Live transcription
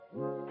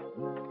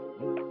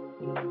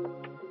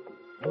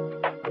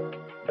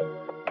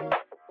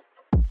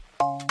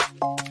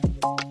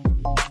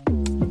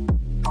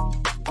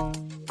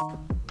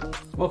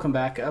Welcome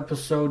back,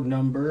 episode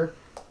number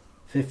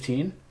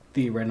 15,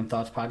 the Random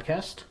Thoughts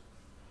Podcast.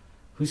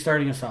 Who's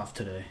starting us off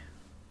today?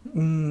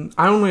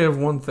 I only have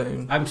one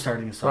thing. I'm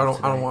starting us off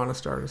today. I don't want to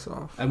start us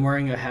off. I'm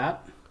wearing a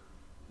hat,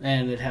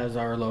 and it has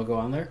our logo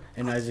on there.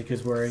 And Isaac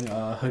is wearing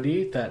a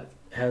hoodie that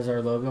has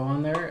our logo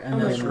on there. And oh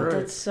my then god,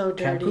 that's so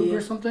cat dirty. poop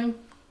or something?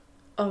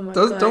 Oh my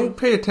god. Don't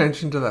pay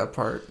attention to that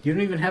part. You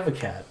don't even have a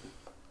cat.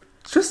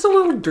 It's just a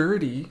little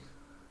dirty.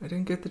 I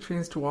didn't get the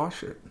chance to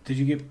wash it. Did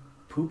you get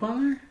poop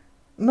on there?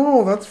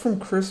 No, that's from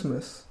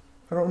Christmas.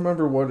 I don't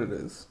remember what it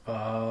is.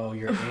 Oh,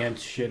 your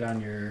aunt's shit on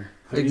your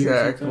hoodie.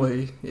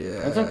 Exactly.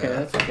 Yeah. That's okay.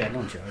 That's okay.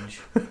 Don't judge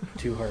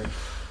too hard.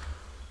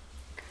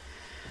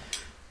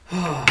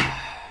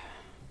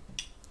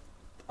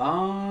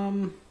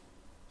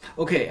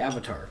 Okay,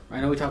 Avatar.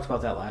 I know we talked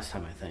about that last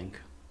time, I think.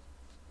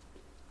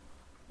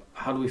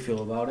 How do we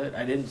feel about it?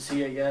 I didn't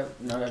see it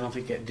yet. No, I don't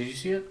think it. Did you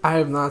see it? I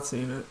have not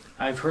seen it.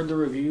 I've heard the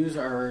reviews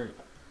are...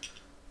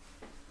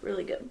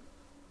 really good.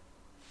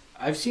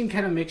 I've seen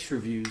kind of mixed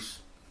reviews.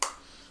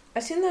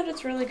 I've seen that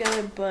it's really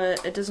good,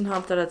 but it doesn't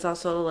help that it's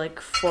also like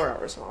 4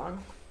 hours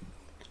long.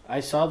 I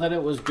saw that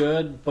it was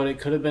good, but it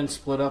could have been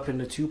split up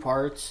into 2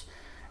 parts,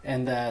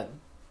 and that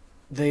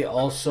they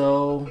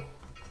also,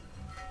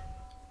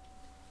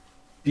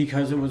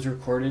 because it was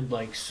recorded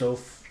like so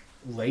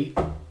late,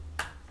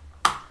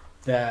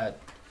 that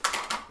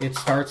it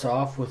starts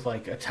off with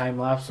like a time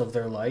lapse of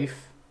their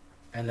life,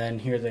 and then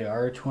here they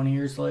are 20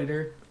 years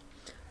later.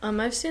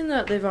 I've seen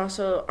that they've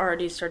also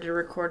already started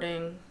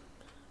recording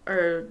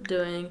or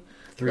doing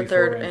 3, the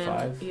third 4, and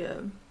 5.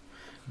 Yeah.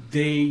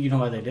 You know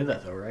why they did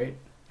that though, right?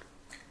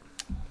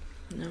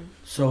 No.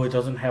 So it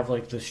doesn't have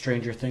like the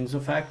Stranger Things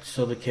effect.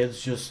 So the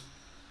kids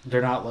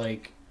they're not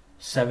like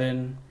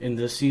 7 in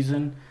this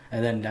season,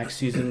 and then next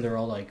season they're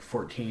all like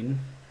 14.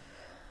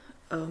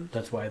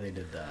 That's why they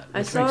did that.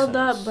 I saw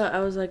that, but I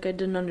was like, I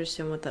didn't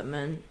understand what that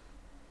meant.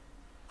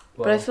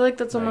 Well, but I feel like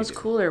that's almost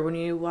cooler when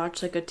you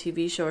watch like a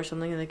TV show or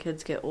something and the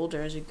kids get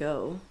older as you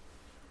go.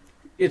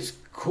 It's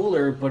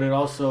cooler, but it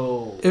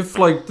also... If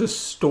like the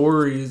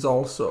story is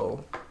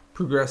also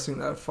progressing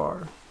that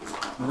far.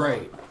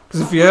 Right.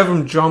 Because if you have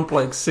them jump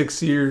like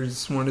 6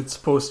 years when it's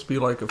supposed to be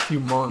like a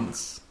few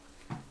months.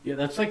 Yeah,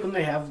 that's like when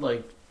they have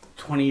like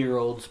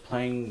 20-year-olds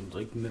playing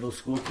like middle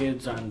school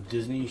kids on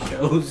Disney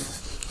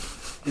shows.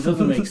 It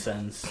doesn't make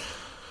sense.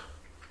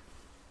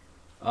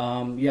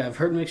 Yeah, I've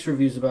heard mixed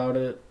reviews about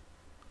it,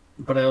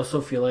 but I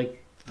also feel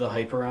like the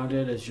hype around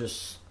it is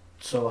just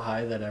so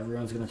high that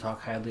everyone's going to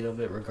talk highly of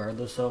it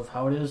regardless of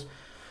how it is.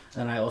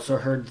 And I also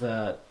heard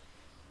that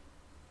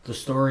the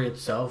story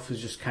itself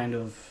is just kind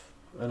of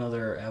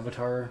another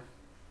Avatar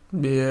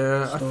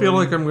Yeah, story. I feel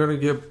like I'm going to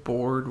get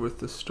bored with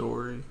the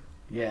story.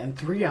 Yeah, in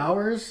 3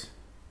 hours?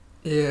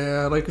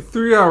 Yeah, like a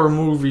 3-hour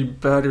movie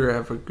better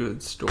have a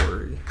good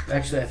story.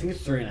 Actually, I think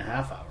it's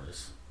 3.5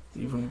 hours.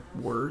 Even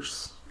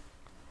worse.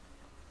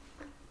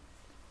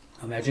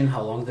 Imagine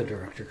how long the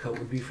director cut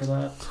would be for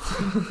that.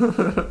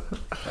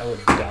 I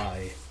would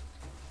die.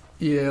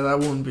 Yeah, that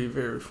wouldn't be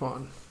very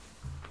fun.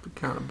 Be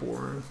kind of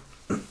boring.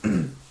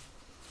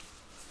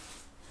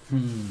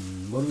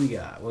 What do we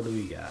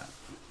got?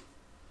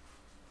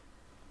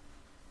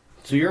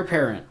 So you're a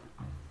parent,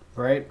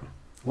 right?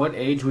 What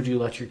age would you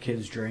let your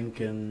kids drink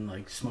and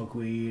like smoke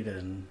weed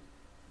and...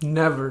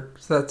 Never,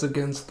 'cause that's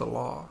against the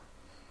law.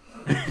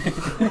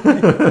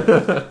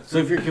 So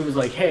if your kid was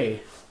like,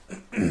 hey,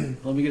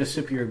 let me get a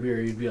sip of your beer,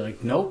 you'd be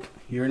like, nope,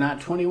 you're not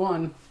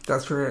 21.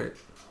 That's right.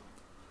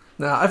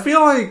 Now, I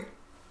feel like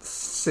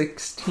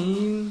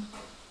 16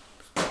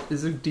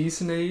 is a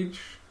decent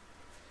age.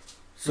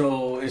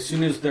 So as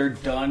soon as they're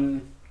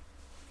done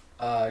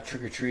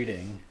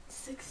trick-or-treating,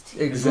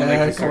 16. is when they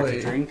can start to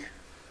Exactly. drink?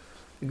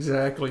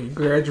 Exactly. You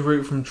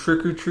graduate from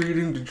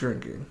trick-or-treating to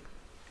drinking.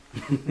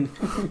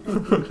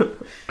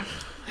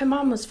 My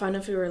mom was fine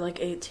if we were like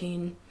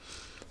 18,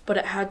 but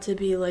it had to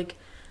be like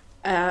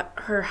at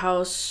her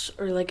house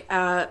or like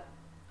at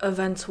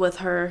events with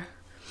her,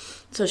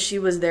 so she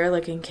was there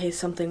like in case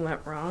something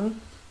went wrong.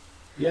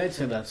 Yeah, I'd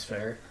say that's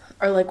fair.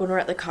 Or like when we're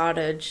at the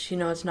cottage, you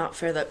know, it's not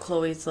fair that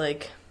Chloe's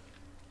like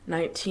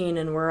 19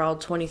 and we're all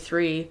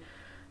 23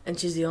 and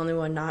she's the only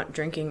one not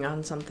drinking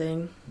on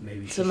something.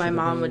 Maybe she So my should've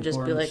mom been would just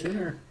be born like,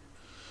 sooner.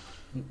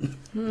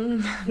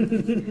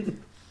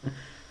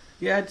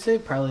 Yeah, I'd say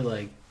probably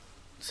like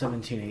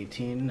 17,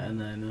 18,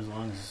 and then as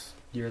long as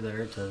you're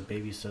there to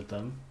babysit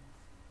them.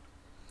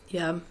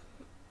 yeah.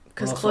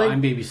 Because Also, Chloe,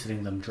 I'm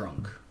babysitting them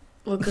drunk.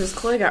 well, because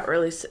Chloe got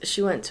really sick.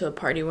 She went to a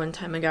party one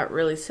time and got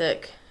really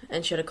sick,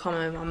 and she had to call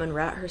my mom and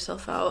rat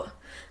herself out.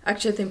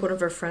 Actually, I think one of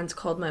her friends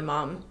called my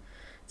mom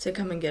to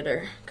come and get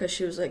her because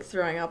she was like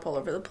throwing up all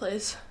over the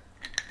place.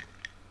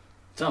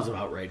 Sounds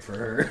about right for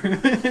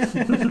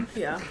her.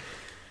 Yeah.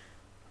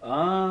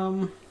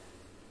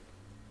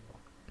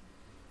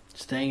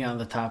 Staying on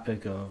the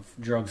topic of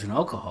drugs and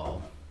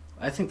alcohol,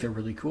 I think they're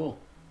really cool.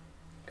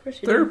 Of course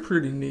you They're do.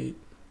 pretty neat.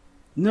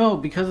 No,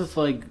 because it's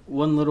like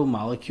one little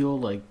molecule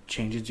like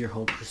changes your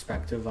whole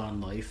perspective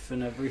on life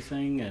and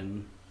everything,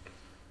 and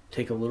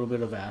take a little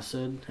bit of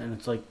acid, and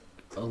it's like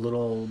a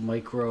little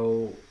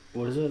micro,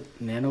 what is it,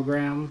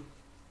 nanogram,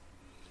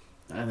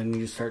 and then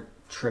you just start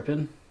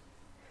tripping.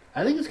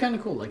 I think it's kind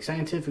of cool. Like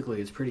scientifically,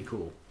 it's pretty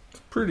cool.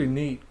 Pretty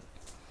neat.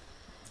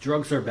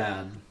 Drugs are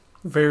bad,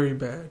 Very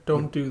bad.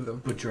 Don't do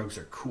them. but drugs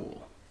are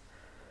cool.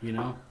 You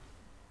know?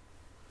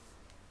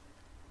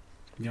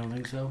 You don't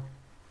think so?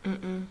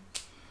 Mm-mm.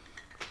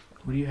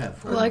 What do you have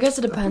for Well, I guess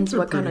it depends they're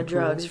what kind of pretty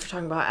cool. drugs. If you're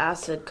talking about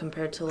acid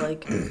compared to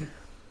like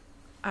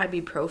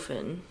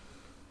ibuprofen.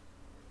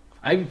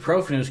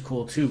 Ibuprofen is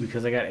cool too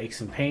because I got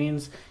aches and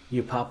pains.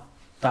 You pop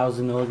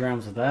 1,000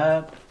 milligrams of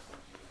that,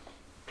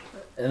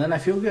 and then I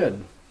feel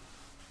good.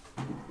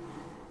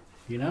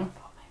 You know?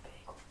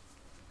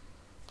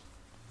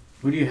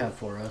 What do you have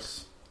for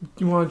us?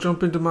 You want to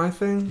jump into my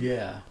thing?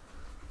 Yeah.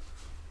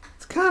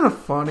 It's kind of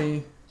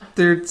funny.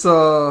 It's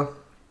a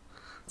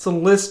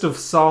list of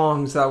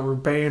songs that were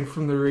banned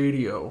from the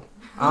radio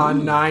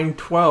on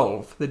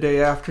 9/12, the day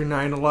after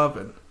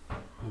 9/11.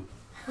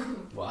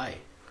 Why?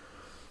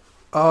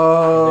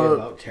 Are they Uh,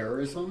 about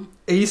terrorism?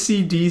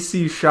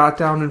 AC/DC Shot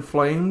Down in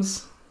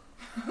Flames.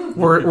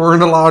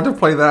 Weren't allowed to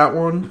play that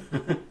one.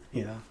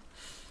 Yeah.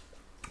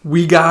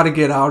 We Gotta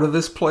Get Out of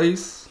This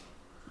Place.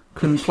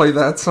 Couldn't play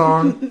that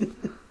song.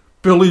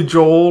 Billy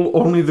Joel,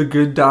 Only the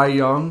Good Die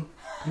Young.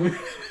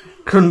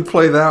 Couldn't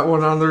play that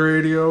one on the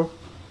radio.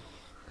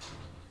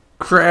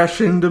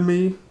 Crash Into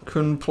Me.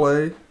 Couldn't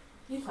play.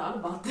 You thought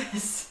about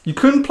this. You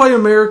couldn't play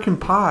American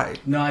Pie.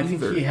 No, I think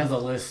either. he has a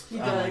list He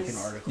on like an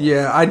does. article.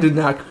 Yeah, I did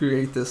not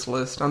create this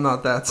list. I'm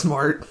not that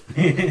smart.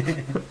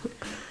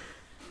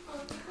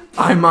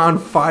 I'm on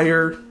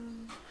Fire.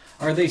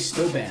 Are they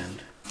still banned?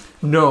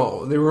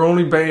 No, they were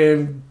only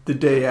banned the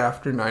day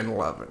after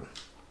 9/11.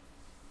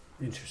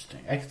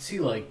 Interesting. I could see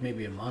like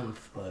maybe a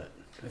month, but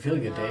I feel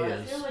like a day I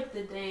is. feel like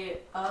the day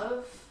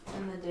of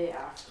and the day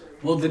after.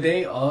 Well, the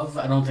day of,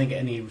 I don't think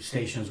any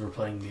stations were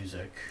playing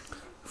music.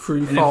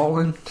 Free if-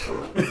 Falling.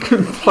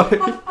 Couldn't play.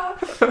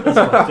 That's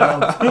fucked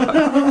up.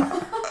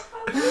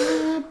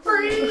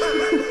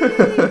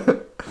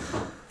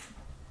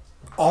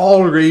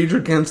 All Rage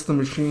Against the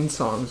Machine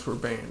songs were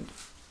banned.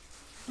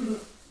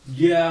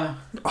 Yeah,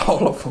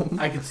 All of them.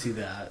 I could see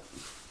that.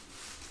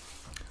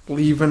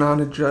 Leaving on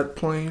a Jet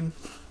Plane.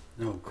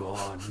 Oh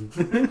God.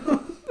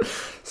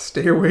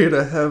 Stairway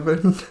to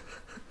Heaven.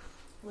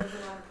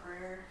 Living on a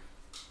prayer.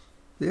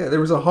 Yeah, there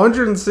was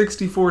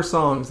 164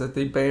 songs that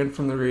they banned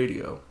from the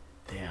radio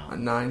Damn.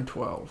 on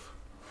 9/12.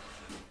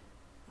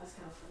 That's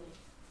kind of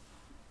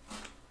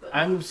funny.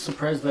 I'm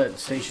surprised that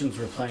stations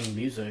were playing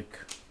music.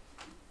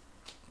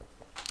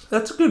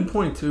 That's a good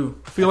point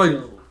too. I feel like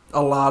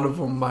a lot of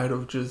them might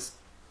have just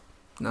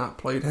not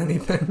played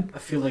anything. I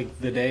feel like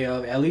the day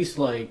of, at least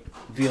like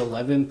the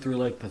 11th through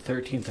like the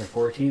 13th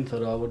or 14th,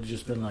 it all would have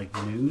just been like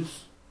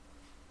news,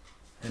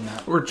 and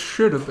not. Or it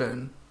should have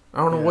been. I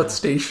don't know Yeah. what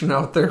station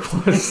out there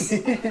was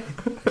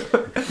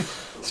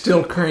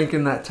still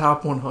cranking that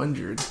top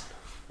 100.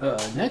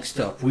 Next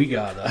up, we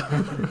got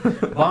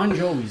Bon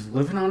Jovi's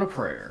 "Living on a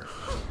Prayer."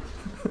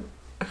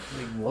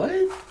 Like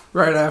what?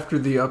 Right after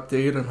the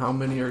update on how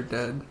many are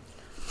dead.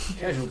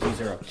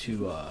 Casualties are up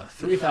to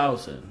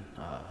 3,000.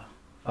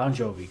 Bon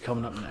Jovi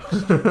coming up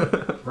next.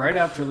 Right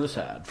after this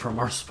ad from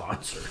our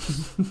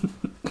sponsors.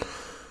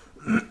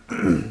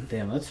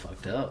 Damn, that's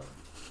fucked up.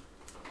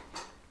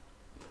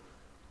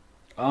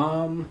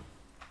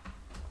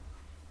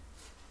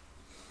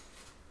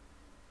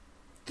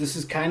 This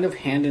is kind of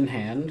hand in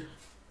hand.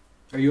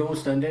 Are you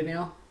almost done,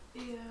 Danielle?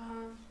 Yeah,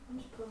 I'm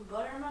just putting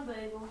butter in my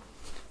bagel.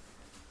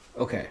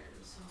 Okay.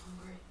 I'm so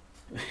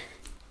hungry.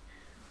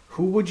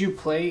 Who would you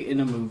play in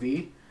a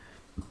movie?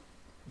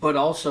 But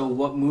also,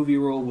 what movie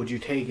role would you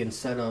take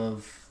instead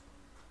of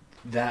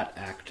that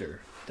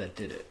actor that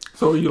did it?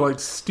 So you like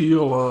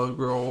steal a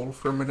role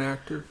from an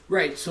actor?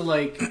 Right, so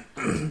like,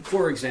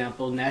 for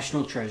example,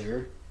 National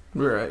Treasure.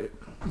 Right.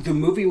 The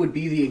movie would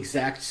be the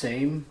exact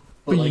same,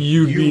 but But like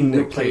you'd you be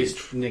Nick replaced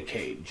Cage. Nick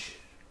Cage.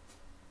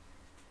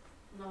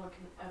 No one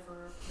can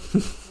ever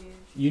replace Cage.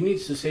 You need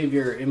to save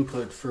your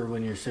input for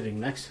when you're sitting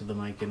next to the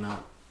mic and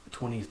not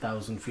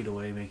 20,000 feet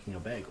away making a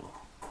bagel.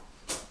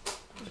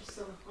 I'm just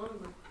so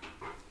hungry.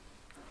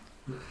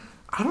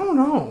 I don't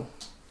know.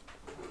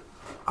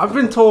 I've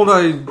been told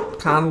I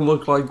kind of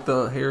look like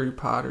the Harry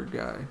Potter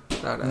guy.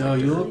 That No, actor.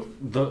 you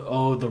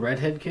look the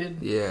redhead kid,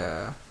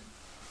 Yeah.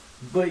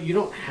 but you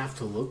don't have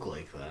to look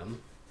like them.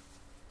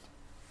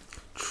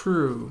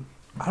 True.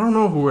 I don't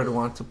know who I'd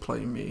want to play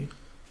me.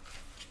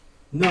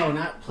 No,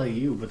 not play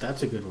you, but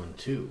that's a good one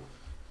too.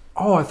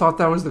 Oh, I thought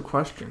that was the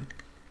question.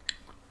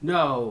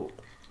 No.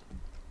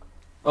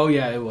 Oh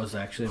yeah, it was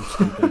actually. I'm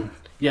stupid.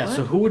 Yeah.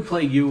 So What? who would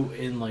play you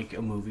in like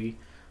a movie?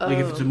 Like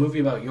if it's a Oh. movie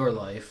about your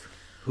life,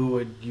 who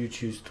would you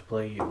choose to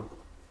play you?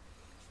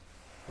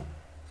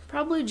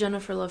 Probably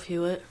Jennifer Love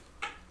Hewitt.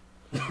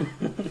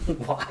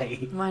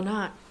 Why? Why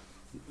not?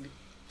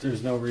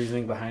 There's no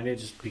reasoning behind it,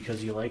 just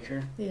because you like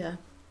her. Yeah.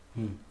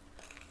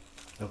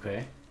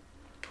 Okay.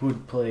 Who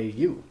would play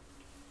you?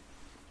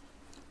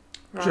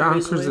 Ron John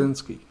Weasley.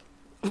 Krasinski.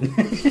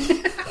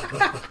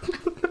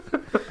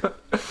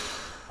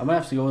 I'm gonna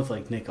have to go with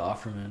like Nick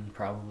Offerman,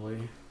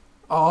 probably.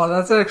 Oh,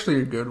 that's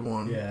actually a good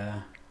one.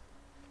 Yeah.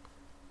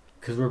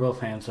 Because we're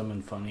both handsome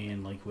and funny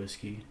and like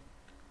whiskey.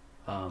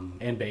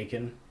 And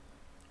bacon.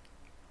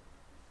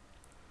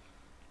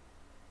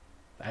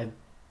 I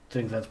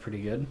think that's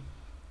pretty good.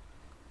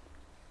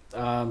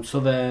 So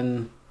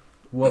then,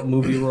 what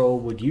movie role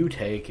would you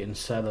take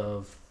instead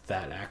of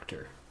that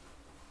actor?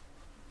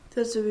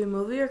 Does it be a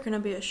movie or can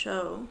it be a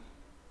show?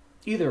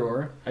 Either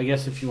or. I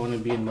guess if you want to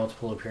be in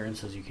multiple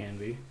appearances, you can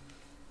be.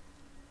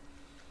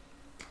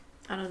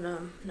 I don't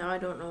know. Now I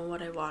don't know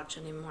what I watch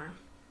anymore.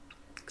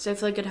 Because I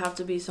feel like it'd have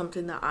to be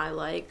something that I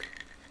like.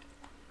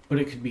 But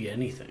it could be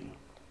anything.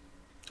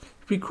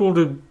 It'd be cool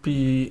to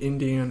be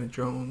Indiana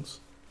Jones.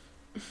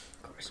 Of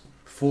course.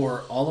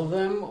 For all of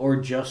them, or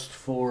just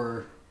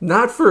for...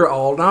 Not for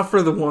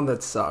the one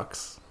that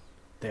sucks.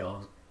 They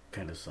all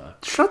kind of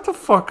suck. Shut the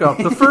fuck up.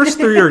 The first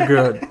 3 are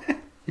good.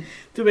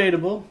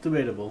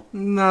 Debatable.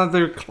 No,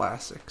 they're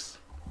classics.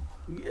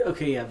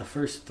 Okay, yeah, the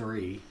first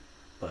 3,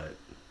 but...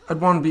 I'd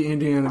want to be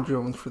Indiana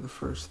Jones for the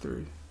first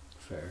 3.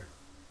 Fair.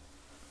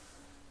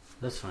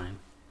 That's fine.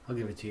 I'll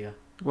give it to you.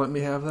 Let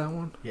me have that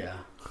one. Yeah.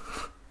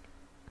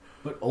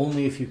 But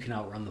only if you can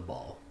outrun the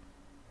ball.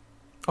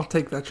 I'll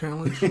take that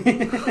challenge. Who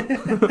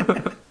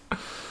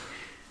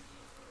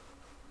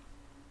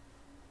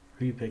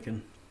are you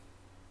picking?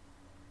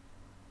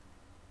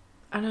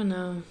 I don't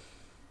know.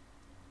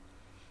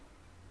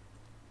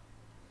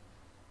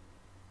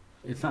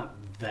 It's not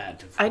that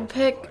difficult. I'd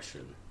pick-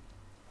 Question.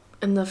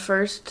 In the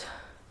first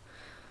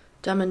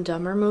Dumb and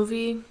Dumber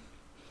movie,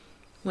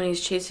 when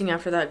he's chasing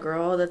after that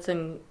girl that's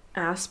in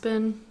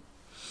Aspen,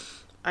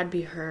 I'd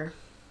be her.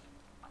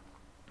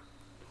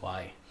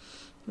 Why?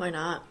 Why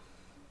not?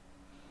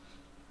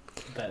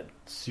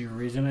 That's your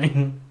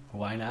reasoning?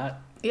 Why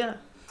not? Yeah.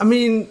 I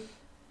mean,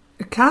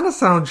 it kind of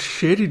sounds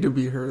shitty to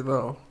be her,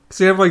 though. Because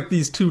you have, like,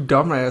 these 2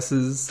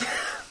 dumbasses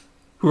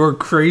who are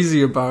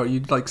crazy about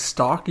you, like,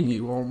 stalking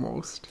you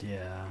almost.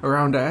 Yeah.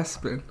 Around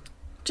Aspen.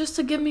 Just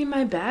to give me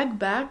my bag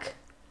back.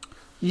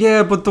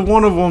 Yeah, but the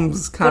one of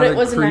them's kind But of it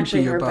wasn't creepy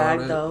actually her about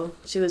bag, it. though.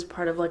 She was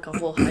part of, like, a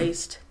whole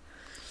heist.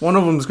 One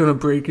of them's gonna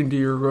break into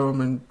your room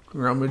and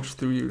rummage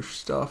through your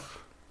stuff.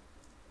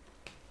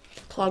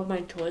 Clog my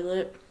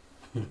toilet.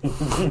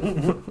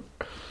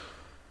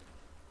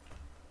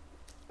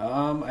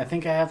 I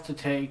think I have to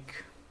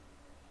take...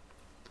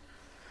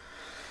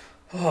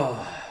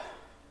 Oh,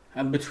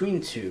 I'm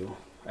between 2.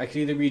 I could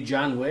either be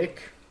John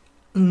Wick,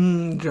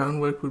 John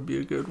Wick would be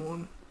a good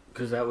one.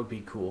 because that would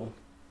be cool.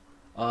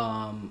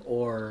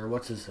 Or,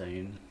 what's his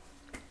name?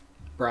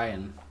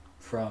 Brian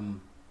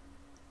from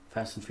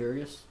Fast and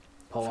Furious.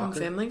 Paul From Walker.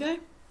 Family Guy?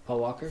 Paul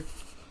Walker.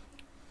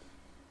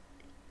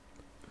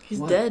 He's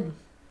What? dead.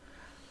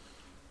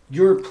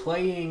 You're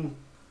playing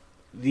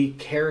the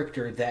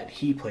character that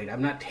he played.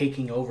 I'm not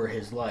taking over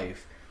his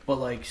life. But,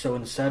 like, so I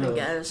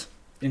guess.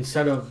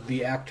 instead of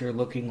the actor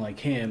looking like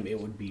him, it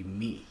would be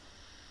me.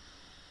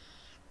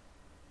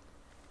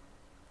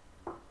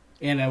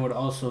 And I would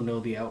also know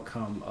the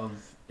outcome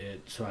of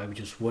it, so I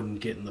just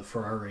wouldn't get in the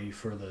Ferrari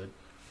for the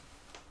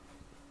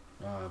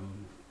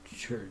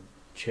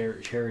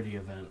charity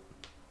event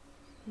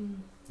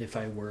if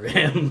I were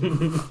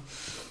him.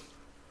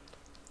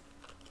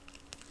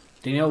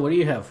 Danielle, what do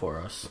you have for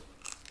us?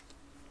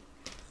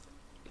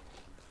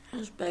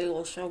 This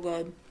bagel's so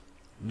good.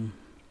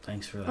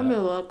 Thanks for that. Let me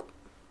look.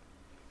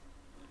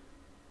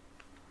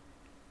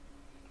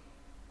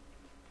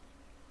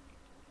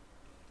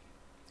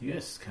 You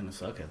guys kind of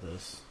suck at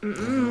this. Not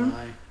gonna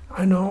lie.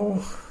 I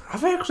know.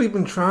 I've actually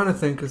been trying to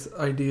think of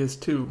ideas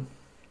too.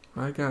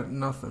 I got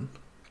nothing.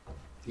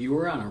 You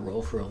were on a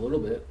roll for a little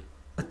bit,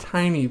 A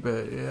tiny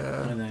bit,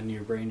 yeah. and then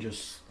your brain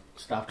just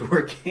stopped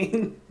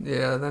working.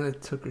 Yeah, then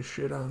it took a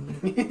shit on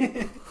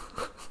me.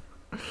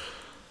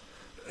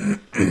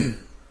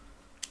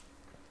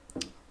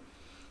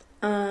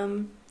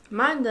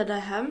 Mine that I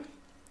have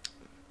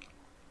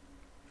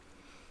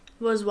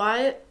was,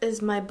 why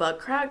is my butt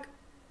crack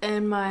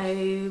and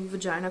my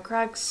vagina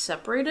crack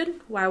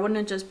separated? Why wouldn't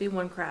it just be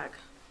one crack?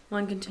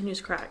 One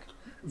continuous crack.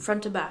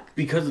 Front to back.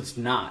 Because it's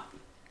not.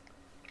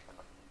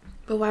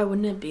 But why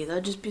wouldn't it be?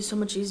 That'd just be so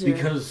much easier.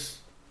 Because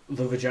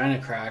the vagina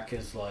crack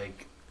is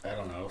like, I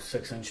don't know,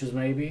 6 inches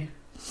maybe.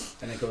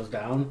 And it goes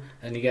down.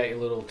 And you got your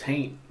little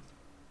taint.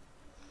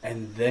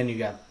 And then you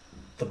got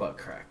the butt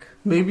crack.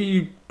 Maybe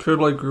you could,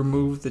 like,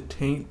 remove the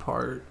taint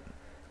part.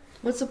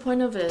 What's the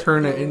point of it?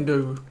 Turn it though?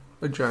 into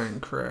a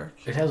giant crack.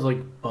 It has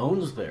like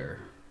bones there.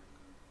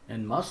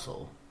 And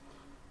muscle.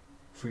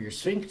 For your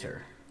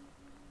sphincter.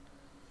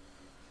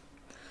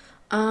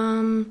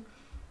 Do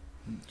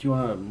you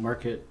want to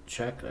market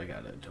check? I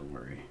got it, don't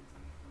worry.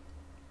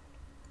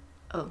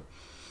 Oh.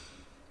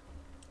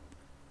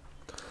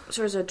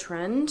 So there's a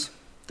trend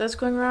that's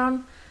going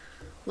around.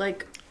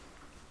 Like,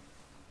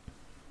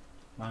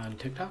 On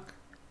TikTok?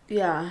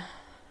 yeah.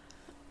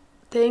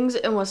 Things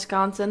in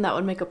Wisconsin that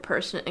would make a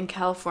person in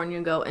California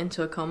go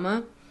into a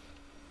coma.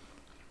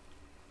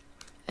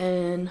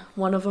 and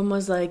one of them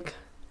was like,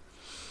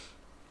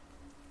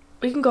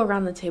 we can go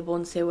around the table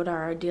and say what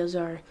our ideas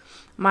are.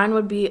 Mine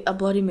would be a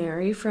Bloody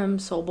Mary from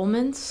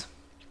Sobelman's.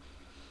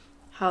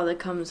 How that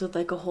comes with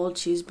like a whole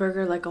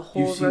cheeseburger, like a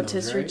whole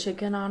rotisserie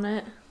chicken on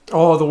it.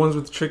 Oh, the ones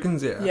with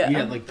chickens, yeah.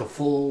 Yeah, like the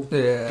full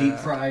deep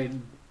fried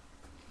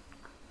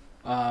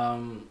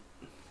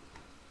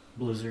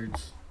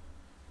blizzards.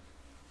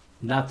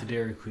 Not the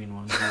Dairy Queen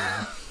ones.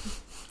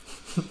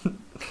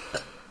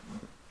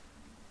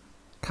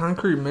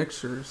 Concrete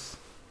mixers.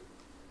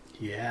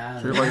 Yeah.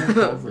 They're like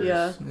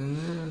Culver's.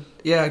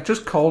 Yeah,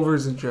 just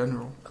Culver's in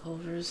general.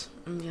 Culver's,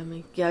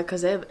 yummy. Yeah,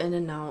 because they have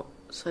In-N-Out,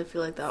 so I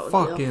feel like that would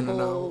Fuck be a In-N-Out.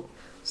 whole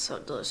so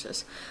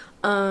delicious.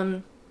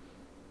 Having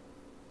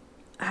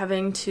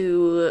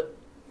to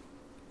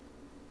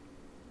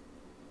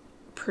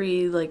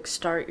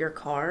start your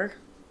car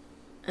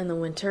in the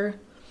winter.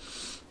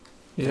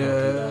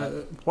 Yeah.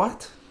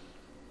 What?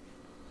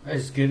 I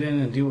just get in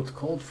and deal with the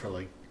cold for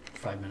like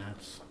 5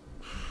 minutes.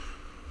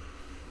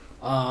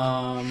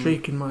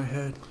 Shaking my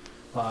head.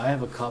 Well, I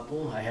had a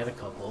couple,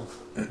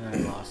 and I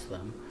lost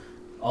them.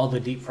 All the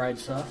deep fried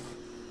stuff.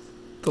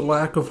 The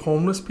lack of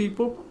homeless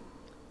people?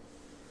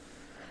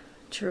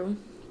 True.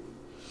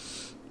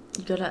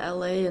 You go to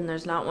LA and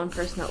there's not one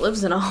person that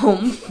lives in a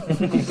home.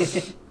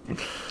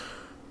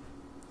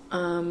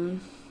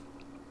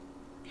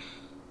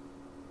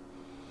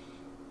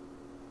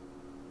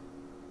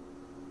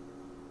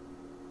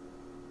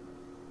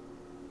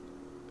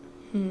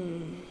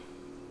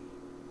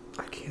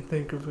 I can't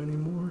think of any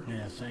more.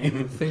 Yeah, same.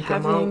 I think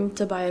I'm out. Having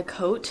to buy a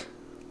coat.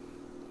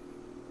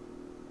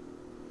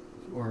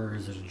 Or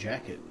is it a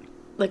jacket?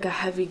 Like a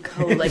heavy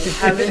coat. Like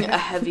having a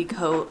heavy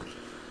coat.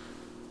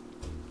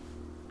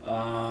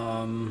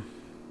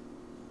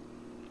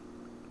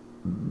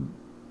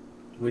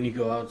 When you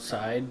go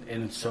outside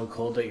and it's so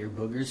cold that your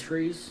boogers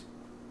freeze?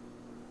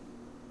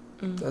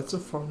 That's a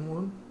fun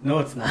one. No,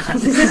 it's not.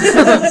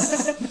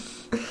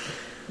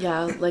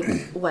 Yeah, like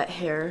wet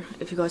hair.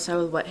 If you go outside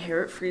with wet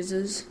hair, it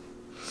freezes.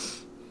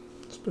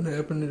 It's been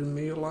happening to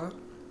me a lot.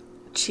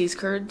 Cheese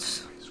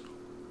curds.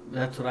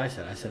 That's what I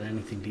said. I said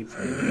anything deep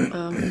fried.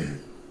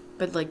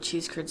 But like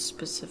cheese curds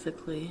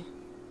specifically.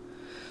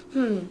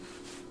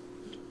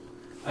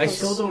 I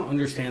still don't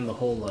understand the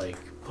whole,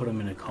 put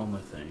them in a coma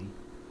thing.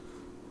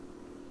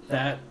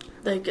 That...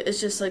 Like, it's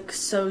just,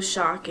 so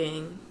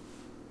shocking.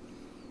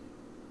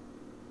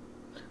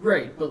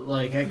 Right, but,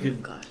 I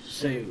could gosh.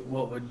 say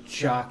what would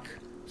shock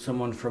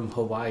someone from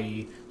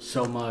Hawaii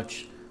so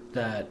much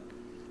that...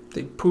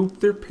 They poop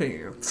their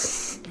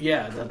pants.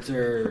 Yeah, that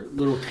their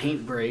little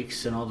taint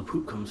breaks and all the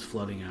poop comes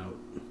flooding out.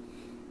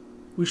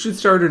 We should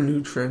start a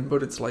new trend,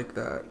 but it's like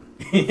that.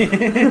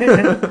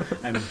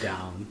 I'm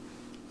down.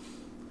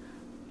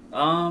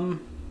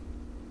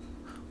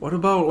 What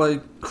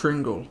about,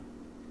 Kringle?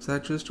 Is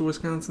that just a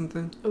Wisconsin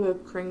thing? A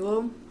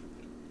Kringle?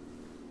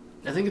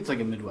 I think it's a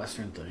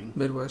Midwestern thing.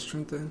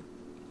 Midwestern thing?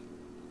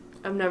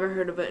 I've never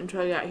heard of it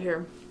until I got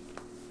here.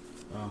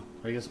 Oh,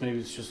 I guess maybe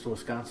it's just a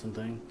Wisconsin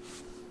thing.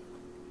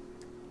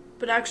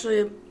 But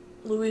actually,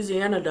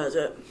 Louisiana does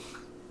it.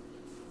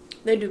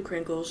 They do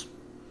Kringles.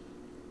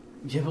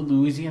 Yeah, but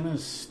Louisiana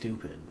is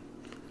stupid.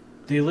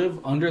 They live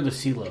under the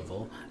sea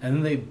level, and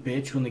then they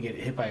bitch when they get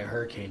hit by a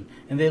hurricane,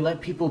 and they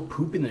let people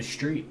poop in the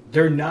street.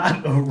 They're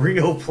not a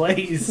real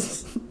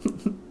place.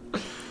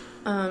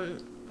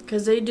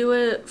 Because they do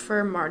it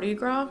for Mardi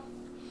Gras.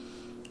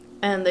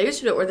 And they used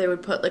to do it where they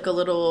would put, a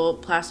little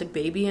plastic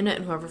baby in it,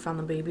 and whoever found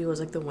the baby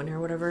was, the winner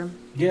or whatever.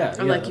 Yeah,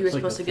 Or, you were that's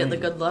supposed to get the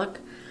thing. good luck.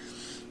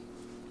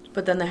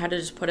 But then they had to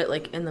just put it,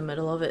 in the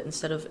middle of it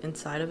instead of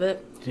inside of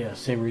it. Yeah,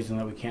 same reason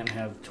that we can't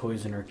have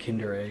toys in our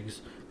Kinder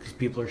eggs, because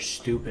people are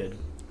stupid.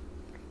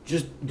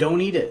 Just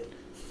don't eat it.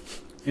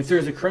 If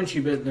there's a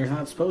crunchy bit there's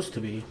not supposed to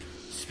be,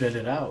 spit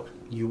it out.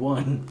 You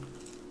won.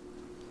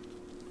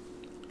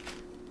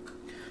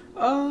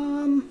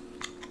 What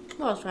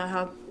else do I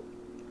have?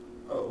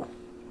 Oh,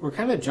 we're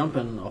kind of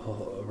jumping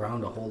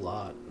around a whole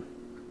lot.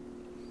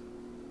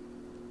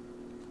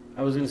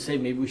 I was going to say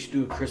maybe we should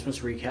do a Christmas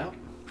recap.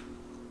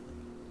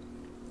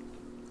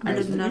 I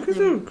did You could nothing.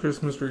 do a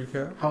Christmas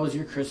recap. How was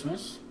your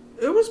Christmas?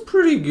 It was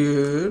pretty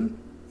good.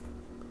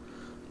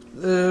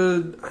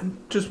 I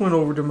just went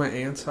over to my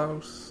aunt's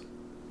house.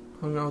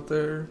 Hung out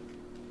there.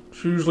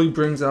 She usually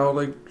brings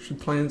out, she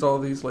plans all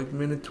these,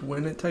 minute to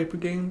win it type of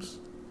games.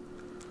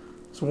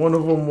 So one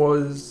of them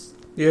was,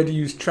 you had to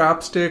use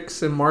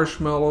chopsticks and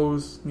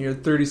marshmallows, and you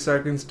had 30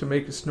 seconds to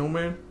make a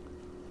snowman.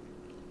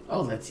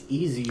 Oh, that's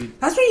easy.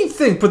 That's what you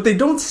think, but they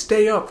don't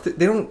stay up.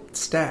 They don't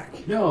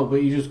stack. No, but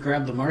you just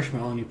grab the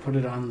marshmallow and you put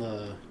it on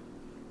the...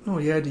 No,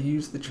 you had to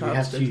use the You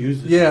chopsticks. have to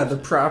use the Yeah, chopstick. the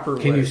proper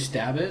way. Can you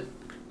stab it?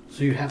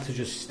 So you have to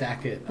just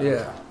stack it on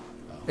Yeah. top.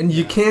 Oh, And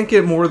you yeah. can't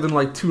get more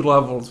than 2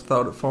 levels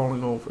without it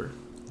falling over.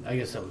 I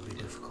guess that would be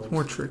difficult. It's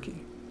more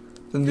tricky.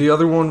 Then the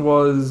other one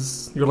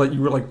was you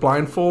were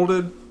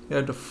blindfolded. You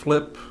had to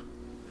flip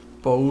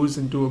bows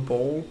into a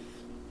bowl.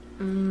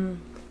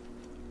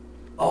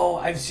 Oh,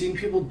 I've seen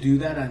people do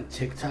that on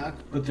TikTok,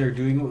 but they're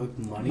doing it with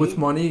money. With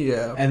money,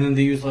 yeah. And then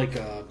they use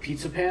a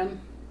pizza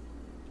pan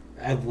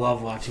I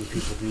love watching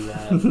people do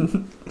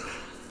that.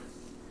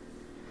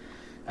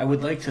 I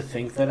would like to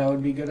think that I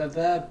would be good at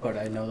that, but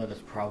I know that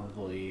it's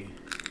probably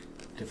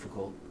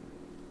difficult.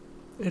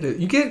 It is.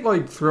 You get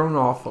like thrown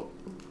off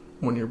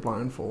when you're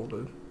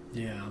blindfolded.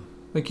 Yeah.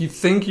 Like you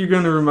think you're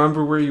gonna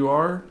remember where you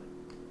are,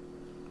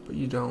 but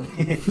you don't.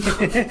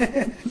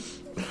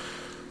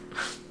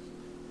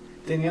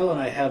 Danielle and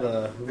I had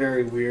a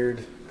very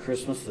weird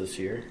Christmas this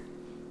year.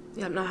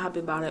 Yeah, I'm not happy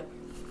about it.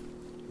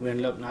 We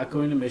ended up not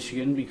going to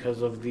Michigan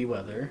because of the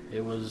weather.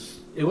 It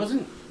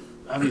wasn't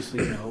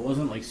obviously it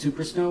wasn't like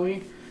super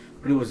snowy,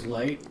 but it was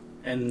light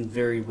and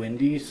very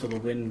windy, so the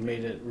wind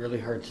made it really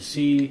hard to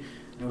see.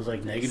 It was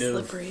like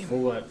negative Slippery.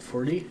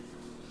 40?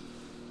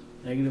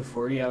 Negative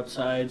 40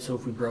 outside, so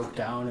if we broke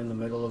down in the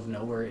middle of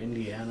nowhere,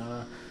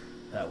 Indiana,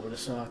 that would have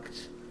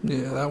sucked.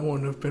 Yeah, that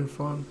wouldn't have been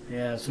fun.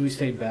 Yeah, so we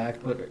stayed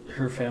back, but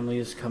her family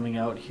is coming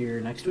out here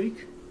next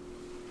week.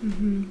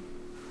 Mm-hmm.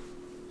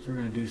 So we're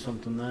going to do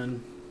something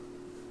then.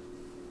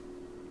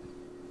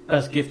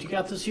 Best gift you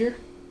got this year?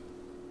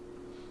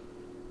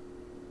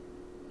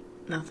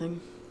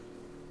 Nothing.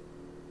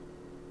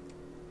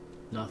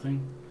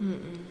 Nothing?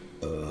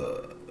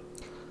 Mm-mm.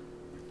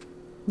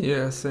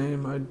 Yeah,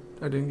 same. I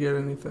didn't get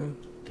anything.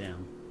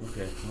 Damn.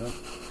 Okay, well.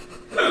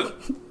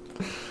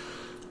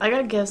 I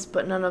got gifts,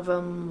 but none of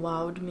them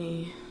wowed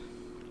me.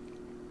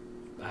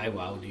 I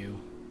wowed you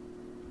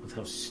with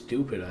how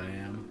stupid I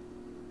am.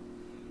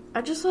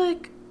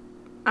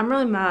 I'm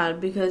really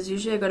mad because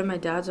usually I go to my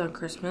dad's on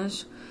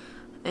Christmas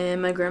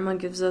and my grandma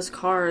gives us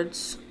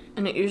cards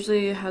and it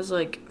usually has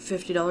like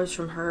 $50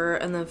 from her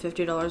and then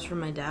 $50 from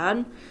my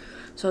dad.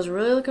 So I was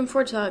really looking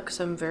forward to that because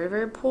I'm very,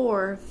 very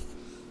poor.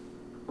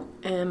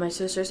 And my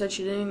sister said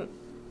she didn't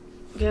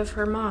give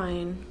her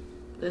mine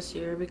this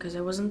year because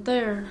I wasn't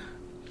there.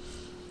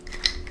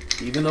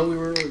 Even though we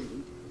were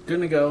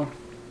gonna go,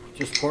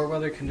 just poor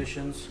weather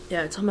conditions.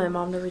 Yeah, I told my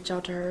mom to reach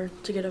out to her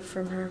to get it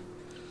from her.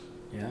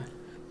 Yeah?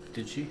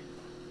 Did she?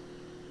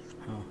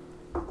 Oh.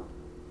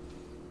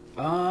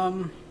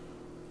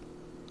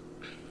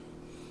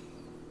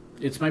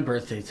 It's my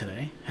birthday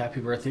today. Happy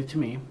birthday to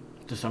me.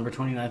 December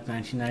 29th,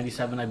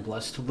 1997. I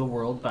blessed the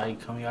world by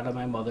coming out of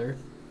my mother.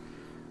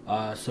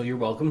 So you're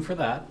welcome for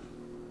that.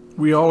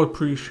 We all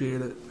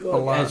appreciate it a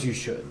lot. As you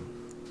should.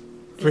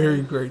 Very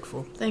Yeah.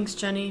 grateful. Thanks,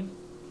 Jenny.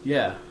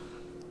 Yeah.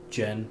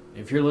 Jen,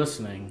 if you're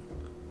listening,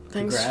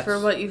 Thanks congrats. for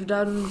what you've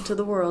done to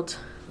the world.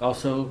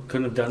 Also,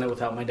 couldn't have done it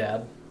without my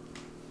dad.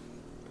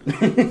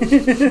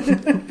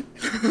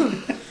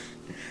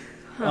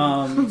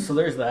 So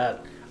there's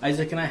that.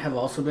 Isaac and I have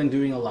also been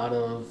doing a lot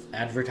of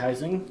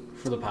advertising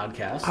for the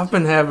podcast. I've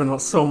been having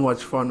so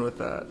much fun with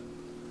that.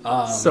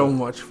 So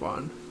much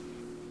fun.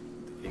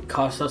 It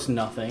costs us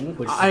nothing,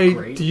 which is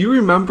great. Do you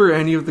remember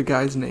any of the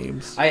guys'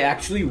 names? I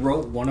actually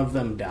wrote one of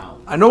them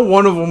down. I know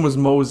one of them was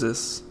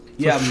Moses. So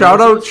Yeah, shout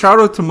Moses.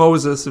 out to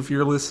Moses if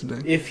you're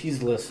listening. If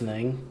he's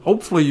listening.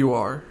 Hopefully you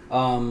are.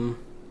 Brovna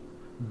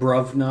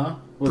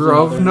was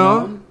Brovna?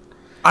 another one.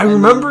 I And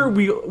remember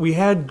we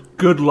had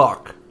good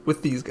luck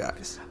with these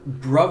guys.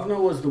 Brovna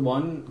was the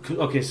one.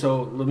 Okay,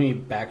 so let me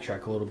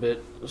backtrack a little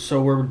bit.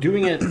 So we're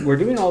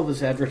doing all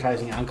this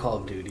advertising on Call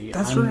of Duty.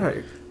 That's on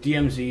right.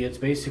 DMZ. It's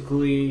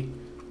basically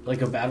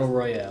like a battle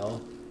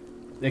royale,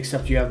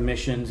 except you have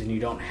missions and you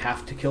don't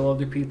have to kill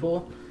other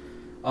people.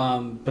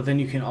 But then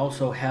you can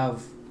also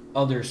have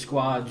other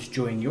squads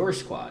join your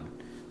squad.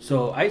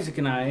 So Isaac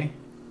and I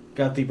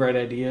got the bright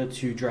idea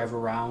to drive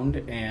around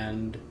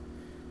and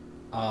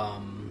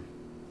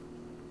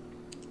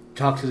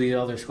talk to the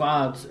other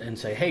squads and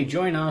say, hey,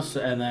 join us,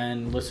 and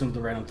then listen to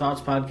the Random Thoughts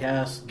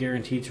podcast,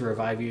 guaranteed to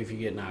revive you if you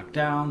get knocked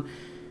down.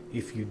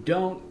 If you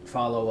don't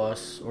follow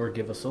us or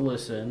give us a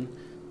listen,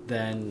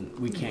 then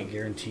we can't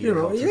guarantee your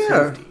health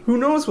and safety. Who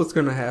knows what's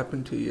going to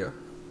happen to you?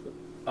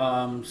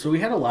 So we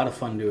had a lot of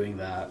fun doing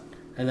that.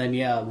 And then,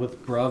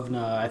 with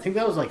Brovna, I think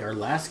that was like our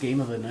last game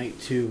of the night,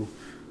 too.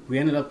 We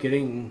ended up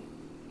getting,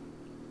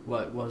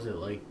 what was it,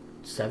 like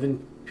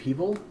 7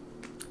 people?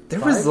 There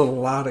 5? was a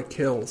lot of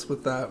kills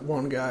with that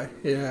one guy.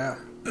 Yeah.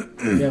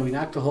 Yeah, we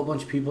knocked a whole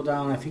bunch of people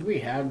down. I think we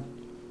had,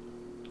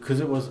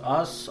 because it was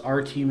us,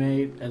 our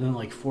teammate, and then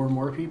like 4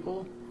 more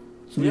people.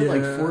 So we had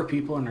like 4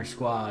 people in our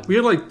squad. We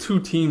had like 2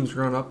 teams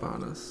run up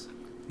on us.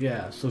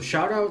 Yeah, so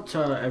shout out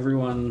to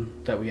everyone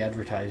that we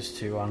advertised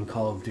to on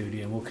Call of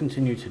Duty, and we'll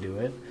continue to do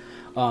it.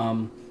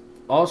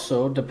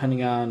 Also,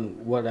 depending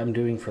on what I'm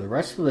doing for the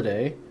rest of the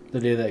day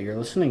that you're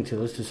listening to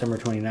this, December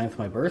 29th,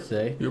 my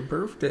birthday, Your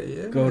birthday,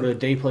 yeah. go to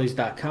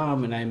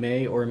dayplays.com and I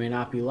may or may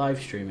not be live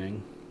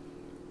streaming.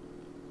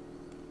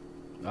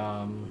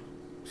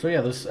 So yeah,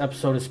 this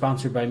episode is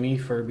sponsored by me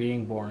for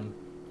being born.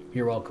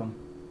 You're welcome.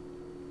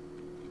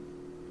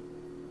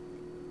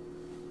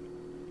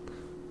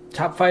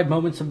 Top 5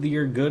 moments of the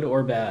year, good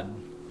or bad?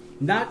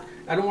 I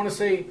don't want to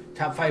say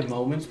top 5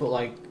 moments, but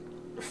like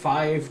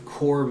 5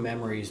 core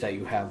memories that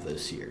you have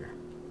this year.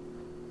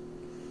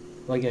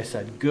 Like I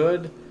said,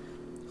 good,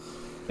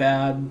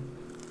 bad,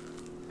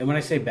 and when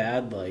I say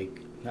bad, like,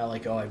 not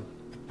like, oh, I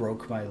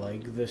broke my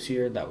leg this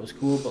year, that was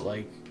cool, but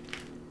like,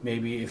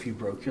 maybe if you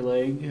broke your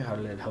leg, how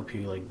did it help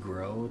you like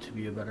grow to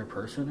be a better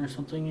person or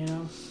something? You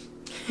know.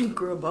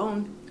 Grew a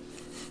bone.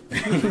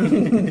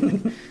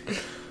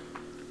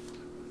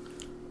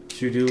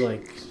 Should you do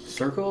like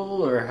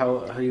circle or how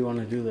do you want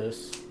to do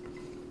this?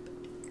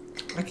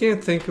 I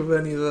can't think of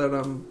any that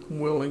I'm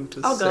willing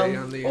to I'll say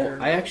go. on the Oh, air.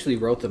 I actually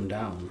wrote them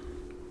down.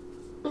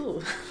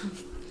 Ooh,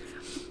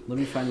 Let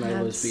me find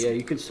my list. But yeah,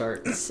 you could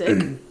start.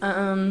 sick.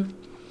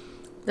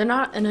 They're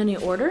not in any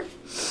order.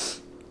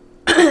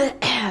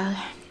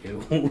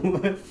 Ew.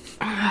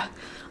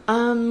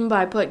 But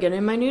I put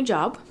getting my new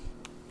job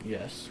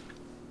Yes.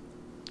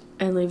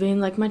 and leaving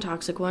like my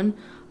toxic one.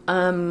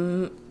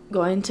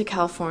 Going to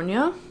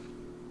California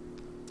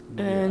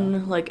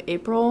in like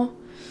April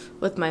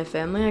with my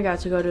family. I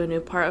got to go to a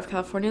new part of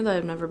California that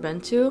I've never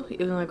been to,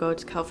 even though I go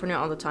to California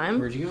all the time.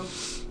 Where'd you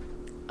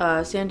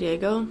go? San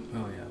Diego.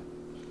 Oh yeah.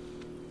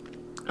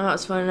 It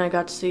was fun, and I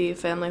got to see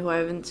family who I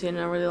haven't seen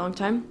in a really long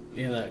time.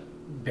 Yeah, that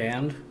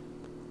band.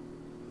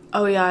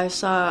 Oh yeah, I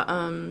saw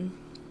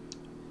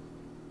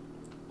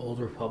Old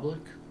Republic.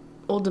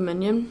 Old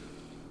Dominion.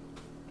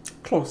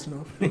 Close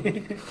enough.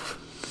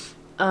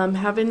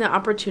 Having the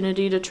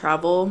opportunity to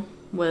travel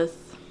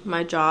with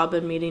my job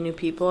and meeting new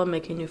people and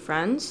making new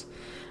friends,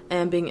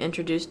 and being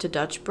introduced to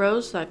Dutch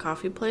Bros, that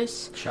coffee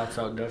place. Shouts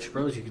out Dutch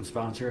Bros. You can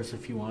sponsor us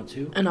if you want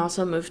to. And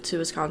also moved to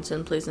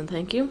Wisconsin, please and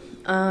thank you.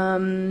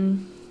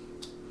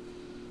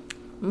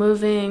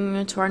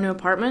 Moving to our new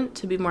apartment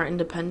to be more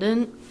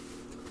independent.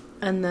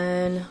 And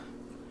then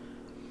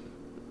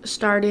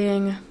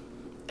starting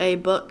a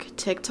book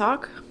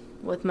TikTok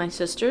with my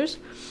sisters.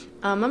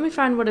 Let me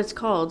find what it's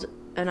called,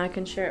 and I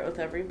can share it with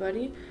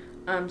everybody.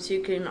 So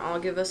you can all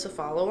give us a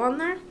follow on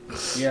there.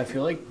 Yeah, if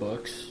you like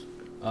books,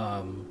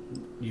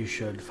 you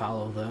should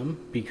follow them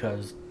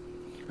because.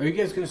 Are you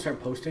guys gonna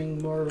start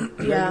posting more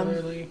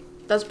regularly?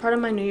 That's part of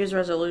my New Year's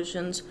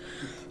resolutions.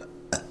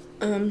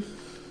 We'll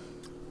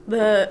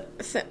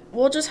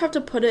just have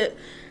to put it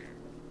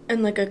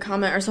in like a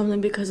comment or something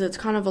because it's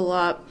kind of a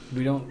lot.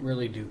 We don't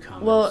really do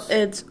comments. Well,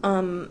 it's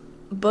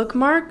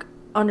bookmark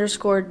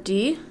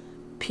 _D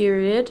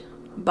period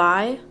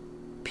by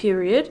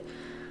period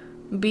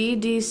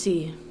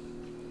BDC.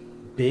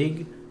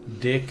 Big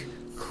Dick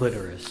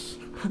Clitoris.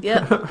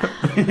 Yep.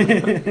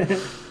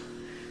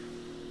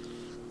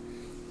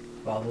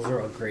 Wow, those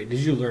are all great. Did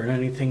you learn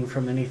anything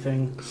from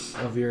anything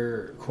of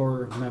your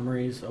core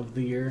memories of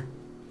the year?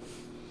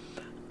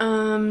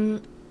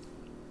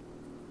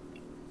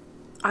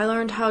 I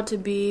learned how to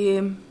be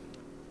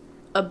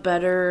a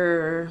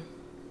better,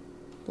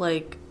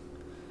 like,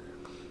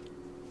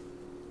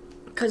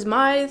 because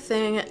my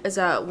thing is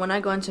that when I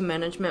go into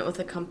management with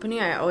a company,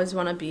 I always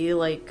want to be,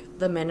 like,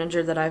 the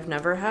manager that I've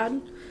never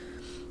had.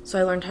 So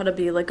I learned how to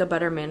be, like, a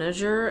better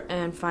manager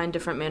and find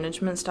different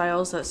management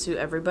styles that suit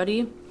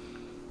everybody.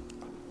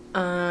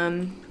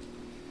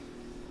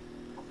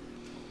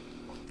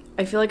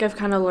 I feel like I've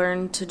kind of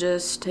learned to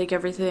just take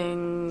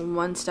everything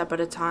one step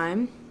at a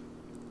time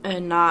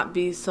and not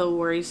be so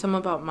worrisome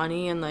about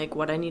money and, like,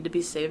 what I need to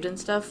be saved and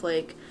stuff.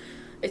 Like,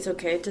 it's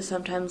okay to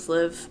sometimes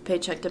live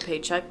paycheck to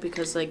paycheck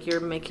because, like, you're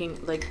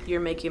making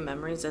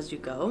memories as you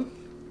go.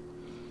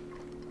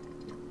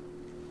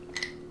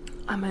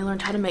 I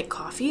learned how to make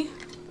coffee.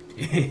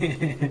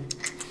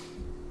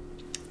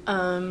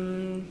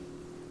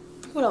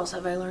 What else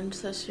have I learned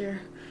this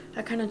year?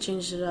 I kind of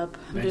changed it up.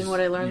 I'm doing what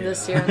I learned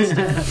this year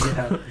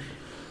instead.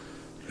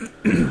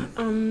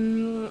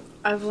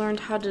 I've learned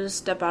how to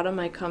step out of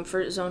my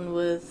comfort zone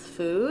with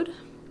food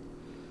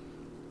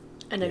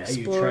and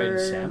explore. You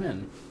tried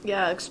salmon.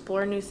 Yeah,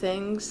 explore new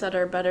things that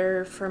are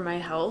better for my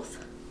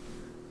health.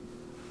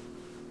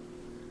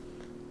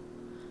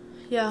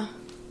 Yeah.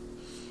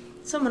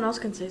 Someone else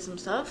can say some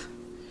stuff.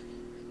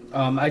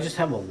 I just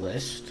have a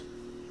list.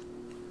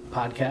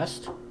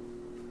 Podcast.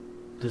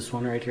 This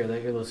one right here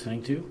that you're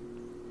listening to.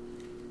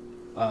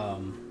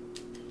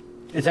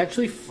 It's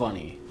actually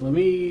funny. Let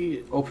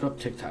me open up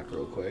TikTok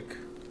real quick.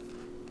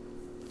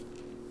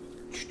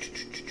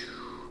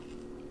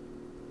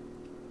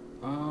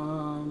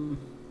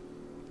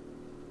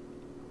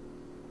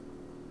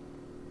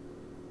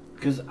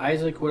 Because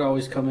Isaac would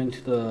always come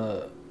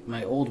into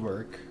my old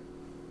work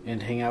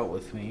and hang out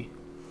with me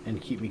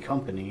and keep me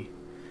company.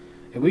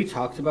 And we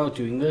talked about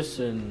doing this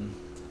in,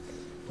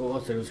 what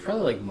was it? It was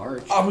probably like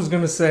March. I was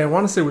going to say, I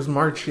want to say it was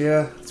March,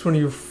 yeah. That's when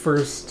you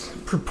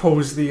first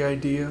proposed the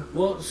idea.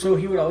 Well, so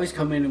he would always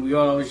come in and we would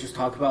always just